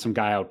showing some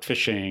guy out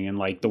fishing and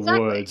like the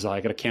woods,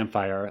 like at a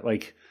campfire.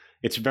 Like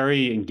it's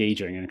very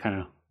engaging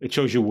and it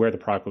shows you where the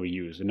product will be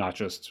used and not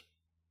just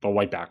a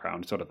white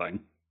background sort of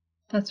thing.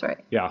 That's right.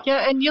 Yeah.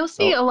 Yeah, and you'll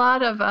see a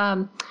lot of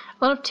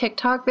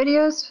TikTok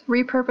videos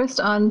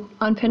repurposed on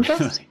Pinterest.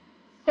 Really?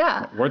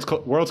 Yeah.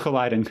 Worlds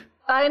colliding.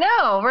 I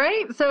know,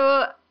 right?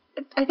 So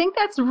I think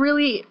that's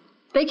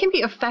they can be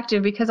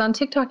effective because on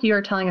TikTok you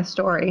are telling a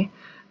story.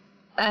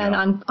 And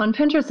on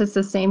Pinterest, it's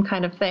the same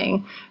kind of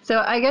thing. So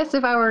I guess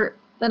if I were,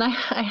 and I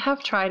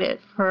have tried it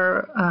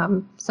for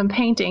some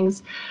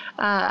paintings,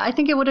 I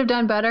think it would have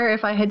done better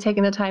if I had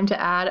taken the time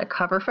to add a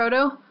cover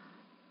photo,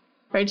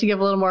 right, to give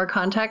a little more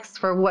context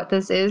for what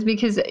this is.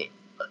 Because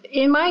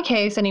in my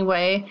case,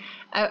 anyway,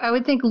 I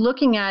would think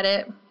looking at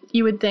it,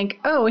 you would think,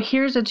 oh,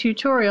 here's a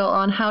tutorial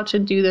on how to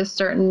do this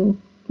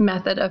certain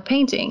method of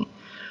painting.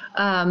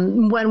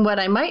 When what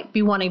I might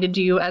be wanting to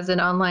do as an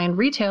online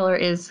retailer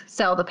is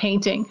sell the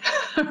painting,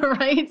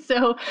 right?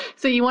 So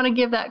you want to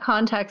give that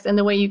context, and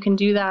the way you can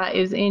do that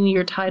is in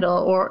your title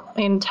or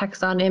in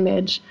text on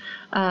image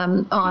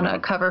on a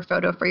cover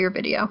photo for your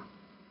video.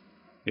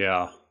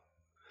 Yeah.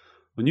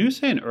 When you were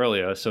saying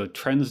earlier, so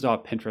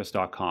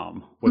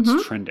trends.pinterest.com,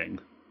 what's trending,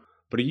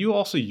 but are you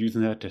also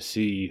using that to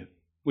see,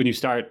 when you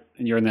start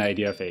and you're in the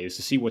idea phase,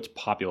 to see what's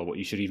popular, what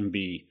you should even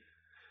be,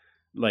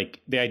 like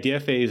the idea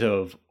phase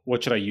of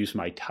what should I use for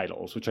my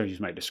titles, what should I use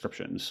my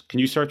descriptions? Can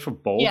you search for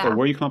both, or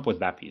where you come up with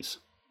that piece?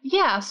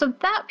 Yeah, so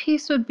that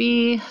piece would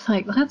be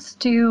like, let's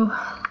do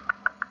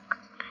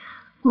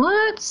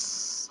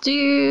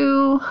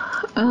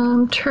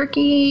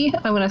turkey.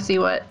 I'm going to see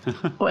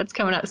what's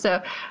coming up. So,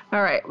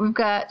 all right, we've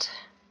got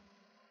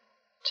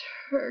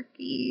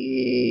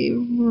turkey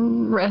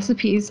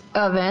recipes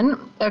oven.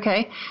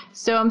 Okay.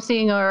 So I'm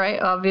seeing, all right,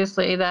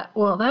 obviously that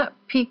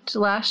peaked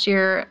last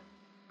year,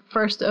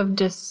 1st of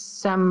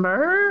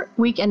December,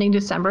 week ending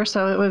December.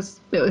 So it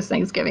was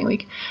Thanksgiving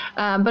week.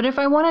 But if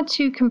I wanted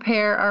to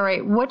compare, all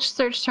right, which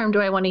search term do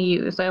I want to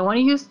use? Do I want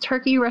to use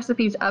turkey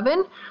recipes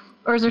oven,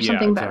 or is there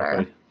something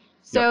better?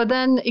 So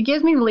then it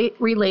gives me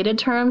related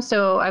terms.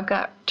 So I've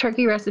got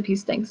turkey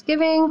recipes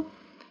Thanksgiving,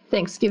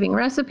 Thanksgiving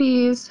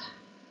recipes,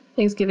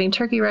 Thanksgiving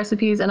turkey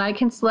recipes, and I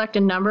can select a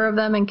number of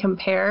them and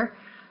compare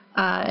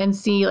and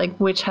see like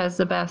which has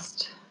the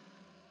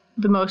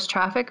most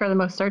traffic or the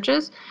most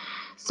searches.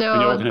 So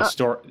and you're looking at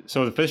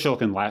so the fish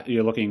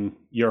you're looking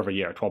year over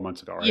year, 12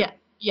 months ago, right?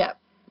 Yeah.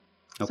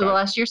 Okay. So the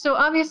last year. So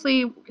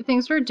obviously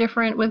things were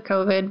different with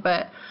COVID,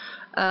 but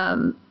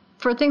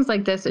for things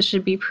like this, it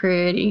should be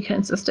pretty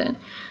consistent.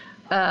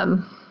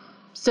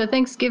 So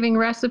Thanksgiving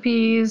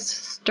recipes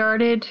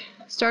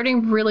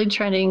starting really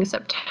trending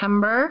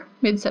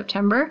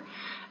mid-September.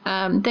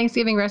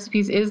 Thanksgiving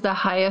recipes is the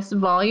highest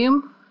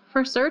volume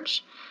for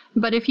search,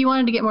 but if you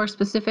wanted to get more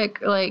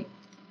specific, like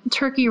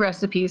turkey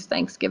recipes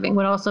Thanksgiving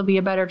would also be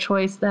a better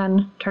choice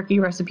than turkey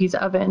recipes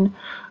oven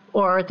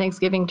or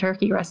Thanksgiving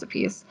turkey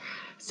recipes.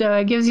 So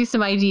it gives you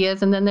some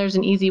ideas, and then there's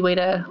an easy way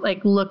to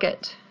like look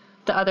at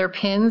the other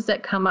pins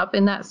that come up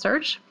in that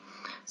search.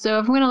 So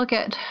if I'm going to look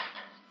at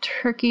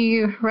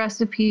turkey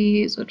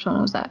recipes, which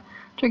one was that?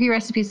 Turkey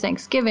recipes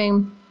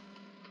Thanksgiving,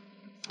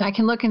 I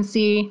can look and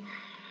see,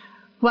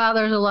 wow,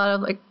 there's a lot of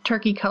like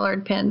turkey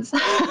colored pins.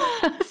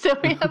 So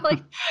we have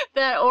like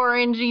that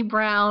orangey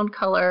brown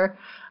color.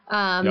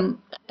 And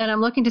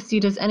I'm looking to see,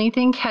 does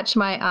anything catch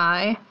my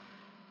eye?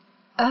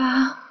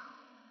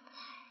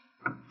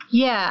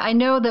 Yeah, I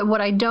know that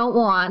what I don't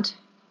want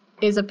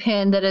is a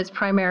pin that is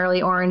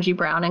primarily orangey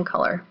brown in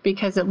color,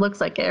 because it looks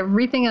like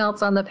everything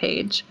else on the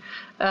page.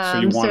 So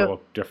you want to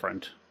look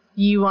different.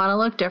 You want to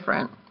look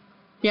different.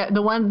 Yeah,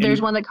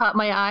 there's one that caught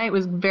my eye. It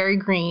was very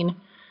green.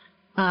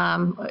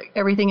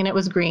 Everything in it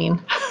was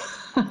green.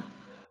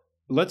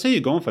 Let's say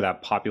you're going for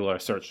that popular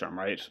search term,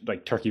 right?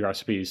 Like turkey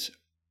recipes.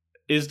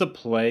 Is the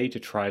play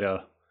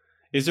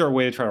is there a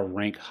way to try to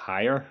rank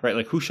higher, right?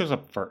 Like who shows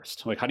up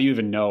first? Like how do you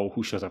even know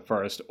who shows up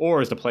first?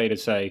 Or is the play to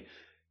say,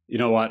 you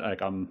know what,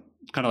 like I'm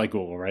kind of like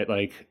Google, right?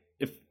 Like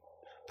if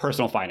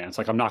personal finance,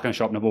 like I'm not going to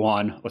show up number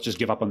one. Let's just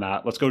give up on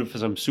that. Let's go for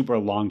some super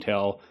long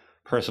tail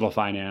personal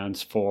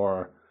finance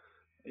for,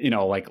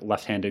 like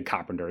left-handed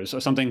carpenters or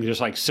something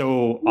just like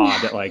so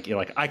odd that like, you're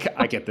like,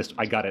 I get this.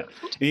 I got it.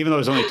 And even though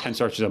there's only 10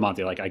 searches a month,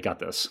 you're like, I got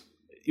this.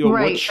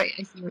 Right.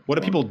 What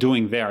are people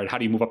doing there, and how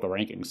do you move up the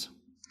rankings?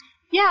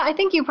 Yeah, I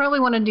think you probably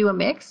want to do a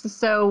mix.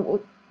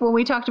 So when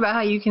we talked about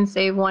how you can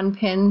save one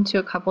pin to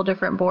a couple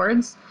different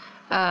boards,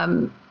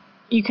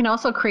 you can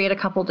also create a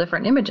couple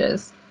different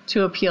images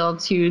to appeal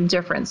to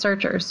different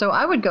searchers. So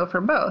I would go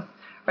for both,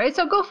 right?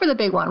 So go for the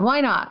big one.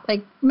 Why not?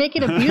 Like make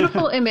it a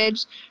beautiful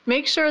image.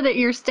 Make sure that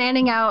you're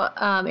standing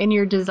out in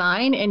your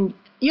design, and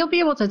you'll be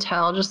able to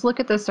tell. Just look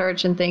at the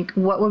search and think,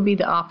 what would be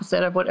the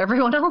opposite of what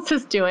everyone else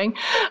is doing?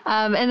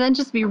 And then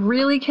just be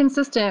really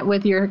consistent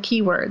with your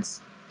keywords.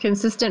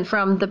 Consistent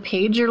from the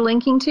page you're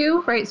linking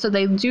to, right? So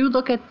they do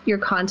look at your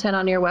content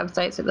on your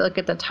website. So they look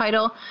at the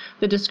title,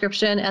 the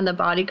description, and the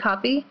body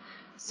copy.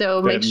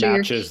 So make sure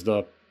matches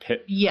the pin.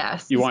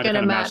 Yes. You want to kind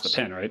of match the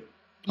pin, right?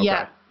 Okay.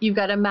 Yeah. You've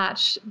got to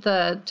match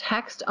the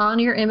text on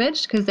your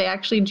image, because they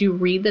actually do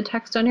read the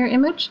text on your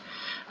image.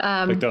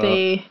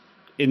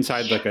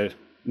 Inside like a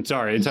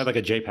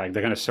JPEG,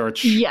 they're going to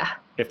search. Yeah.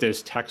 If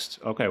there's text.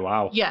 Okay.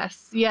 Wow.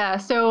 Yes. Yeah.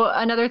 So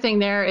another thing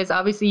there is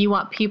obviously you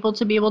want people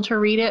to be able to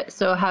read it.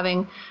 So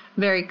having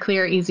very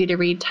clear, easy to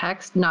read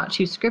text, not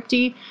too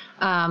scripty.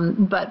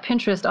 But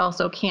Pinterest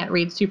also can't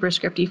read super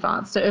scripty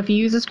fonts. So if you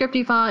use a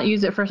scripty font,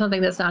 use it for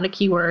something that's not a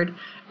keyword,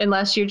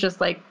 unless you're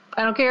just like,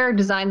 I don't care,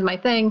 design's my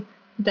thing,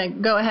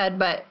 then go ahead.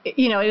 But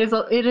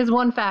it is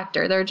one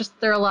factor. There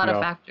are a lot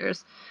of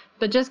factors,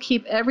 but just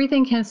keep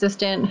everything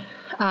consistent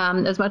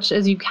as much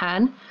as you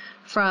can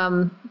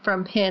from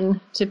pin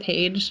to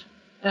page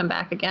and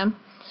back again.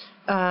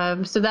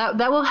 So that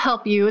will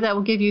help you. That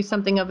will give you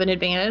something of an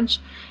advantage.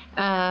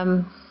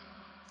 Trying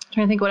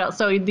to think what else.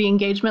 So the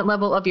engagement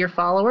level of your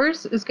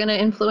followers is going to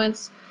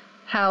influence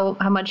how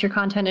much your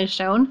content is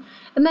shown.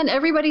 And then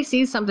everybody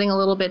sees something a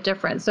little bit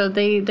different. So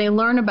they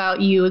learn about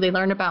you, they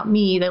learn about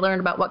me, they learn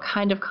about what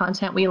kind of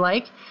content we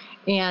like,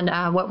 and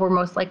what we're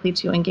most likely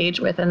to engage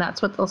with. And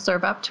that's what they'll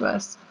serve up to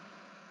us.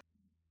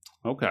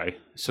 Okay.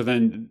 So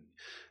then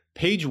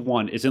page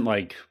one isn't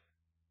like,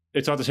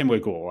 it's not the same way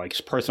Google, like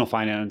personal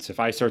finance. If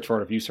I search for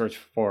it, if you search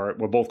for it,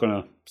 we're both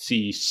going to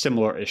see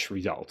similar-ish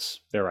results,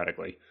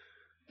 theoretically.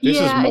 This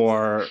is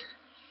more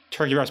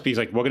turkey recipes.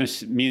 Like me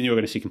and you are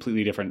going to see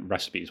completely different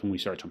recipes when we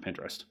search on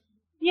Pinterest.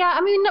 Yeah,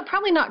 I mean,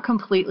 probably not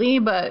completely,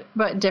 but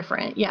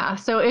different. Yeah.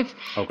 So if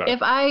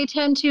I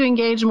tend to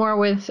engage more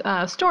with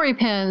story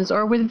pins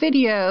or with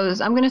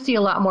videos, I'm going to see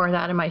a lot more of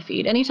that in my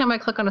feed. Anytime I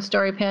click on a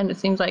story pin, it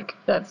seems like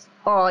that's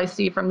all I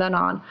see from then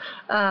on.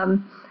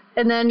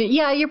 And then,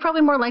 you're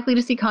probably more likely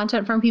to see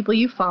content from people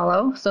you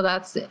follow. So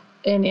that's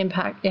an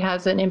impact. It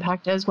has an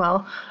impact as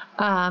well.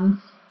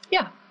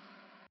 Yeah.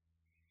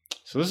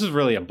 So this is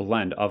really a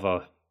blend of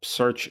a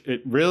search.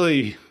 It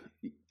really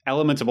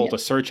elements of both a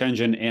search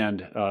engine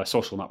and a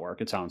social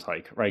network. It sounds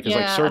like, right? Because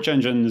like search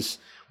engines,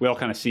 we all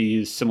kind of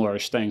see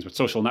similar-ish things, but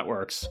social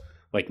networks,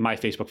 like my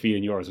Facebook feed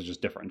and yours, are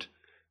just different,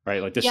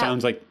 right? Like this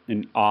sounds like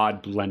an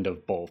odd blend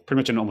of both, pretty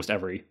much in almost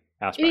every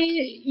aspect.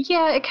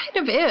 Yeah, it kind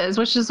of is,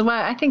 which is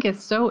why I think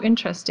it's so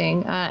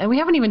interesting. And we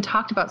haven't even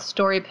talked about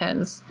story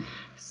pins.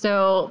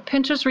 So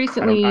Pinterest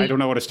recently... I don't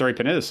know what a story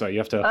pin is, so you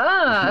have to...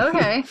 Ah,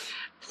 okay.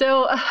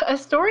 So a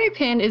story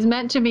pin is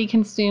meant to be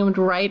consumed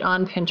right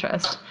on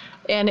Pinterest.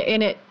 And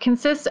it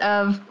consists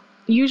of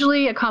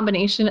usually a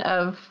combination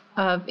of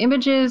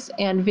images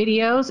and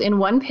videos in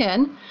one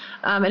pin.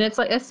 And it's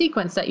like a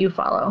sequence that you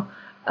follow.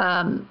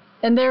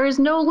 And there is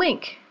no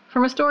link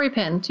from a story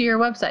pin to your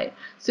website.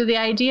 So the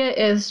idea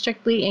is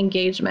strictly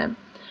engagement.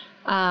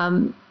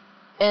 And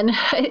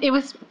it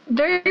was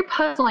very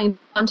puzzling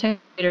content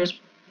creators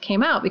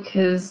came out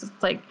because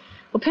it's like,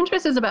 well,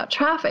 Pinterest is about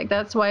traffic.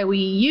 That's why we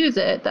use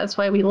it. That's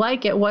why we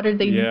like it. What are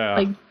they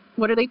like?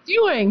 What are they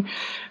doing?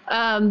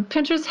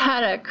 Pinterest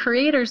had a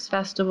creators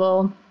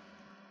festival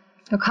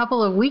a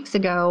couple of weeks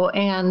ago,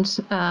 and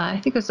I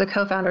think it was the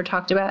co-founder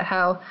talked about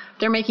how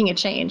they're making a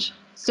change.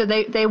 So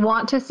they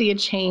want to see a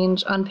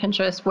change on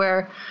Pinterest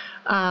where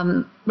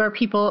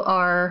people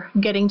are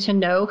getting to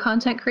know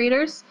content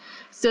creators.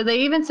 So they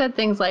even said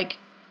things like,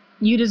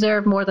 "You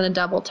deserve more than a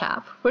double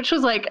tap," which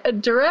was like a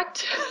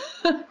direct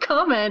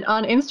comment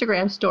on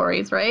Instagram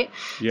stories, right?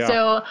 Yeah.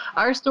 So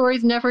our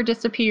stories never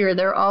disappear.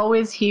 They're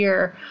always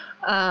here.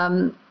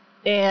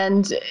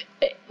 And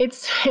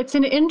it's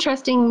an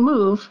interesting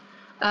move.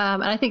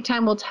 And I think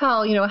time will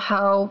tell,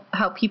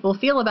 how people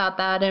feel about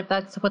that, and if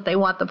that's what they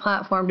want the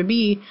platform to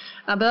be.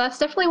 But that's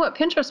definitely what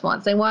Pinterest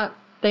wants.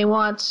 They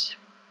want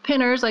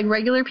pinners, like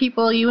regular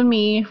people, you and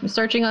me,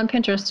 searching on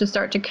Pinterest to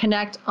start to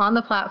connect on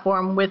the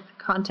platform with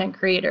content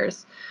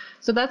creators.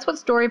 So that's what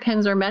story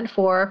pins are meant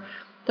for.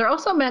 They're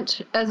also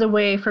meant as a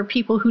way for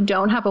people who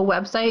don't have a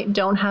website,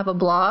 don't have a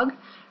blog,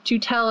 to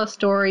tell a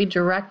story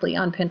directly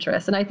on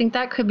Pinterest. And I think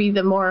that could be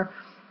the more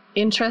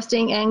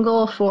interesting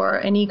angle for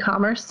an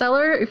e-commerce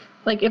seller.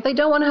 If they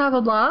don't want to have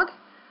a blog,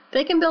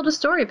 they can build a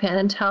story pin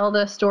and tell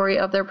the story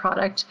of their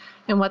product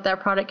and what that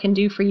product can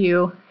do for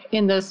you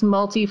in this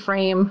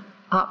multi-frame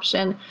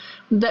option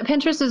that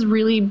Pinterest is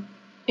really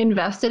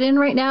invested in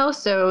right now.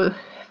 So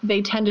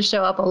they tend to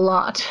show up a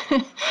lot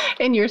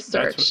in your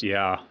search.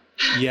 Yeah,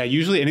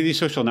 usually any of these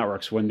social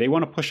networks, when they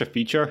want to push a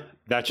feature,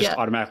 that just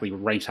automatically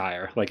ranks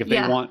higher. Like if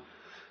they want,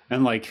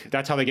 and like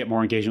that's how they get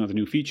more engagement with a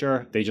new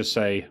feature. They just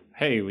say,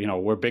 hey,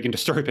 we're big into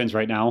story pins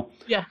right now.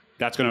 Yeah.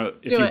 That's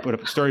if you put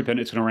up a story pin,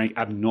 it's going to rank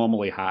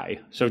abnormally high.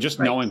 So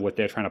just knowing what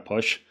they're trying to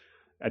push,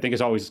 I think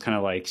is always kind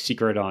of like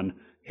secret on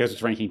here's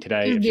what's ranking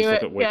today.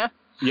 Just look at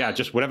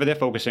just whatever they're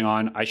focusing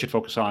on, I should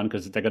focus on,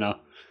 because they're going to,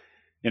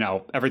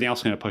 everything else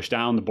is going to push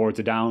down. The boards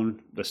are down,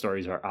 the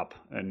stories are up.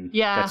 And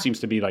that seems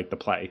to be like the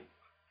play.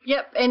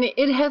 Yep. And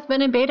it has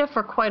been in beta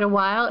for quite a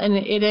while, and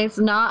it is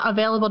not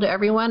available to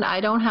everyone.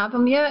 I don't have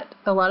them yet.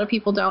 A lot of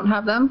people don't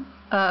have them.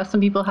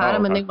 Some people had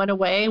them and they went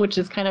away, which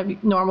is kind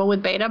of normal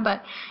with beta.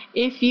 But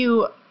if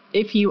you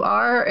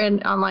are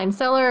an online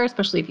seller,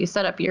 especially if you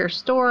set up your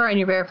store and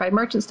your verified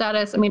merchant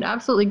status,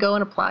 absolutely go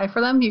and apply for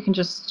them. You can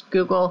just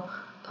Google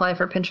apply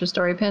for Pinterest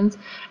story pins,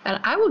 and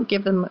I would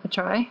give them a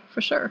try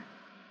for sure.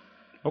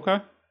 Okay.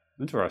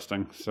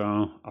 Interesting.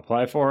 So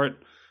apply for it.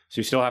 So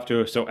you still have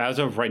to, so as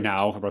of right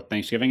now, about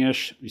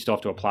Thanksgiving-ish, you still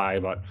have to apply,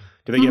 but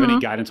do they give any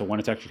guidance on when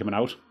it's actually coming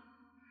out?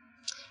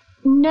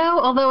 No,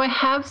 although I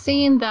have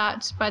seen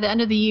that by the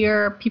end of the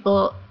year,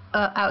 people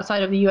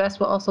outside of the U.S.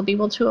 will also be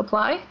able to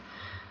apply.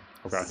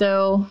 Okay.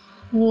 So,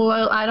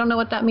 I don't know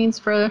what that means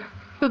for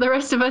the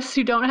rest of us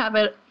who don't have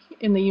it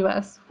in the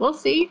U.S. We'll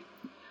see.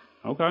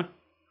 Okay.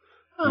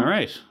 All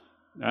right.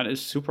 That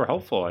is super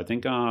helpful. I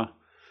think, I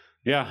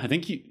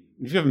think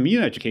if you have a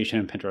media education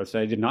in Pinterest,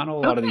 I did not know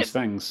a lot of these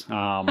things,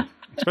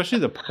 especially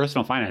the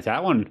personal finance.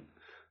 That was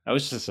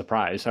just a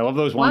surprise. I love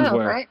those ones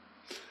where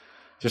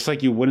just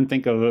like you wouldn't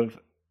think of,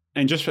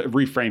 and just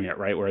reframe it,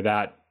 right? Where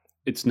that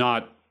it's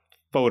not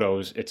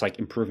photos, it's like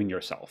improving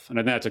yourself. And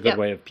I think that's a good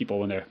way of people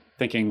when they're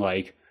thinking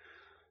like,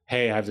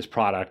 hey, I have this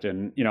product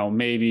and,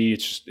 maybe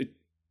it's just,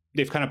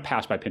 they've kind of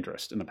passed by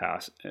Pinterest in the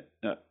past,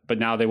 but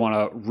now they want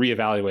to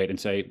reevaluate and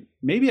say,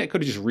 maybe I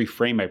could have just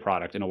reframed my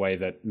product in a way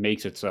that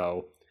makes it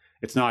so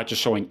it's not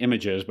just showing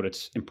images, but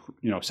it's,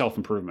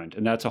 self-improvement.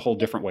 And that's a whole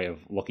different way of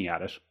looking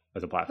at it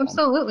as a platform.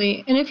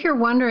 Absolutely. And if you're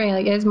wondering,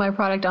 like, is my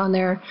product on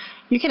there,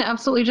 you can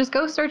absolutely just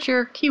go search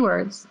your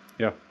keywords.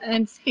 Yeah.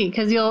 And see,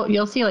 because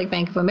you'll see like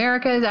Bank of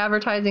America is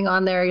advertising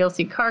on there. You'll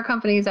see car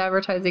companies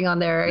advertising on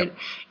there. Yep.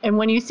 And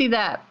when you see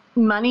that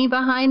money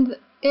behind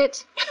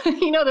it,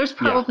 there's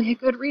probably a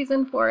good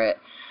reason for it.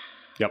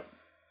 Yep.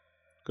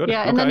 Good.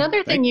 Yeah. And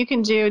another thing you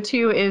can do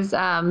too is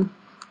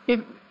if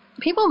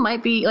people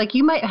might be like,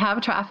 you might have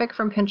traffic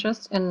from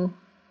Pinterest and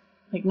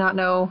like not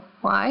know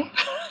why.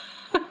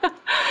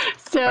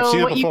 So I've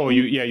seen it before.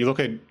 You look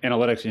at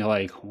analytics and you're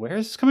like, where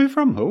is this coming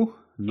from? Who?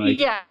 Like,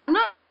 yeah, I'm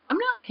not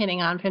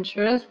pinning on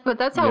Pinterest, but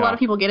that's how a lot yeah, of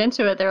people get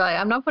into it. They're like,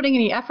 I'm not putting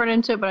any effort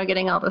into it, but I'm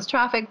getting all this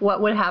traffic.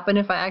 What would happen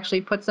if I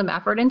actually put some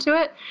effort into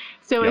it?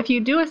 So yep. if you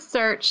do a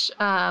search,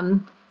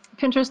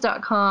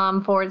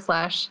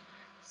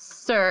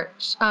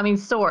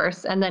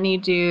 pinterest.com/source, and then you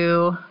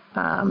do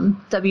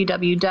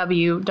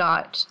www.your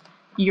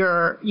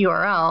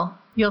URL,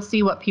 you'll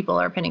see what people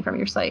are pinning from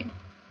your site,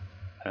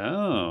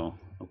 Oh,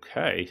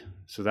 okay.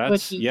 So which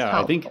that's, is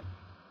helpful.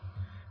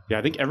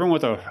 I think everyone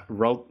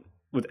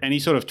with any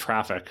sort of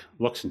traffic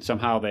looks and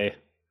somehow they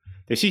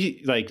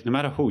see, like, no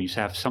matter who, you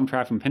have some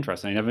traffic from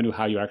Pinterest, and I never knew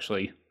how you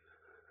actually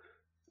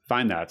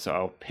find that.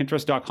 So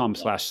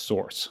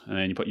pinterest.com/source, and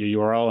then you put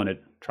your URL and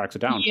it tracks it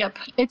down. Yep.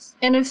 It's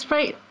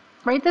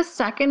right this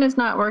second is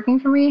not working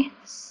for me.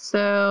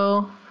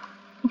 So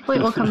hopefully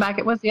it will come back.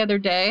 It was the other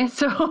day.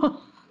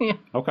 So yeah.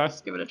 Okay.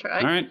 Just give it a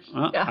try. All right.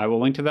 Well, Yeah. I will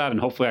link to that, and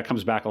hopefully that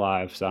comes back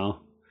alive. So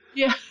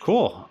Yeah.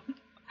 cool.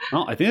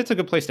 Well, I think that's a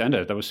good place to end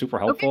it. That was super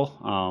helpful.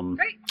 Okay.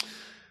 Great.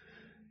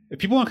 If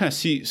people want to kind of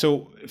see, a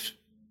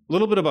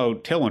little bit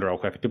about Tailwind real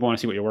quick. If people want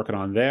to see what you're working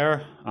on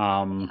there.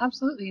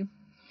 Absolutely.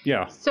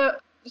 Yeah. So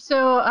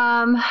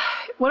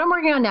what I'm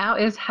working on now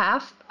is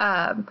half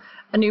a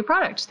new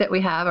product that we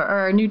have,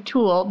 or a new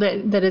tool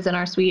that is in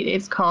our suite.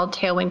 It's called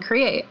Tailwind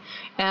Create,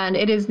 and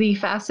it is the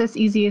fastest,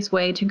 easiest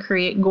way to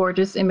create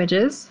gorgeous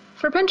images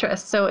for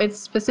Pinterest. So it's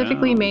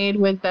specifically made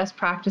with best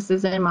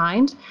practices in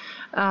mind.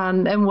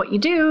 And what you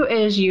do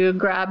is you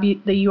grab the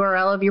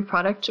URL of your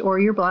product or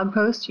your blog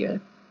post,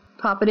 you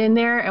pop it in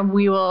there, and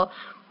we'll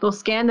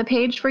scan the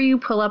page for you,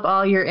 pull up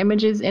all your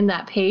images in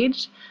that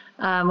page.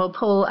 We'll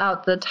pull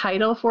out the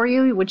title for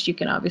you, which you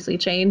can obviously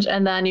change,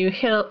 and then you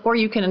can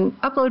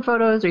upload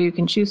photos, or you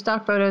can choose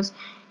stock photos.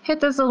 Hit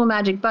this little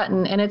magic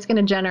button, and it's going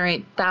to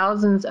generate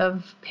thousands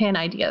of pin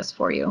ideas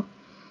for you.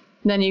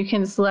 Then you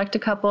can select a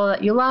couple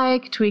that you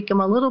like, tweak them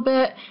a little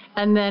bit,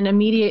 and then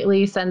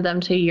immediately send them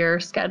to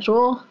your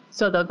schedule,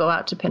 so they'll go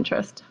out to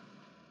Pinterest.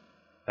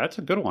 That's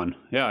a good one.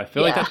 Yeah, I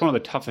feel like that's one of the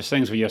toughest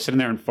things where you're sitting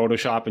there in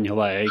Photoshop and you're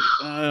like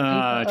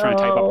trying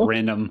to type up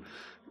random,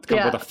 come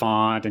up with a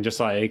font and just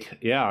like,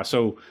 yeah.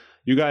 So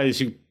you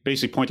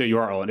basically point to a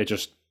URL and it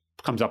just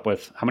comes up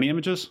with how many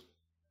images?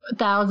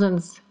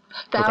 Thousands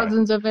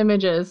of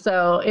images.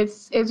 So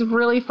it's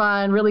really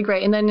fun, really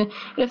great. And then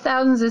if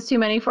thousands is too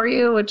many for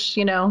you, which,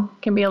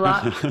 can be a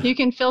lot, you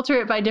can filter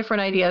it by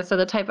different ideas. So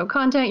the type of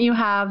content you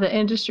have, the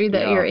industry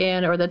that you're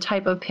in, or the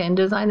type of pin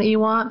design that you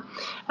want.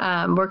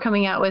 We're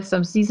coming out with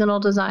some seasonal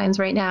designs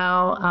right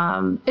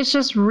now. It's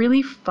just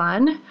really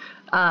fun.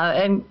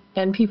 And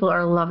people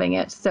are loving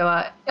it. So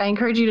I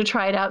encourage you to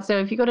try it out. So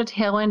if you go to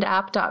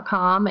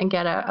tailwindapp.com and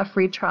get a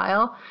free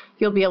trial,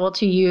 you'll be able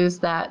to use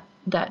that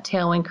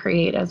Tailwind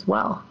Create as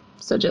well.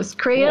 So just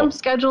create them,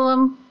 schedule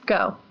them,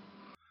 go.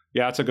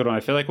 Yeah, that's a good one.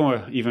 I feel like when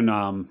we're even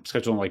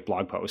scheduling like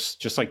blog posts,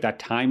 just like that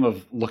time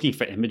of looking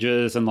for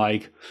images, and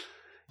like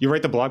you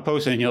write the blog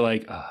post and you're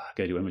like, I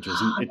gotta do images.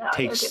 And it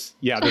takes,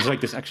 there's like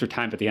this extra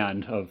time at the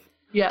end of,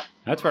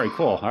 that's very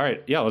cool. All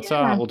right. Yeah, let's,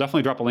 we'll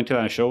definitely drop a link to that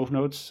in the show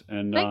notes.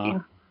 And thank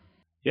you.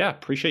 Yeah,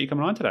 appreciate you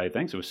coming on today.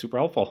 Thanks. It was super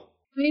helpful.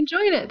 I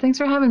enjoyed it. Thanks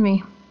for having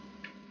me.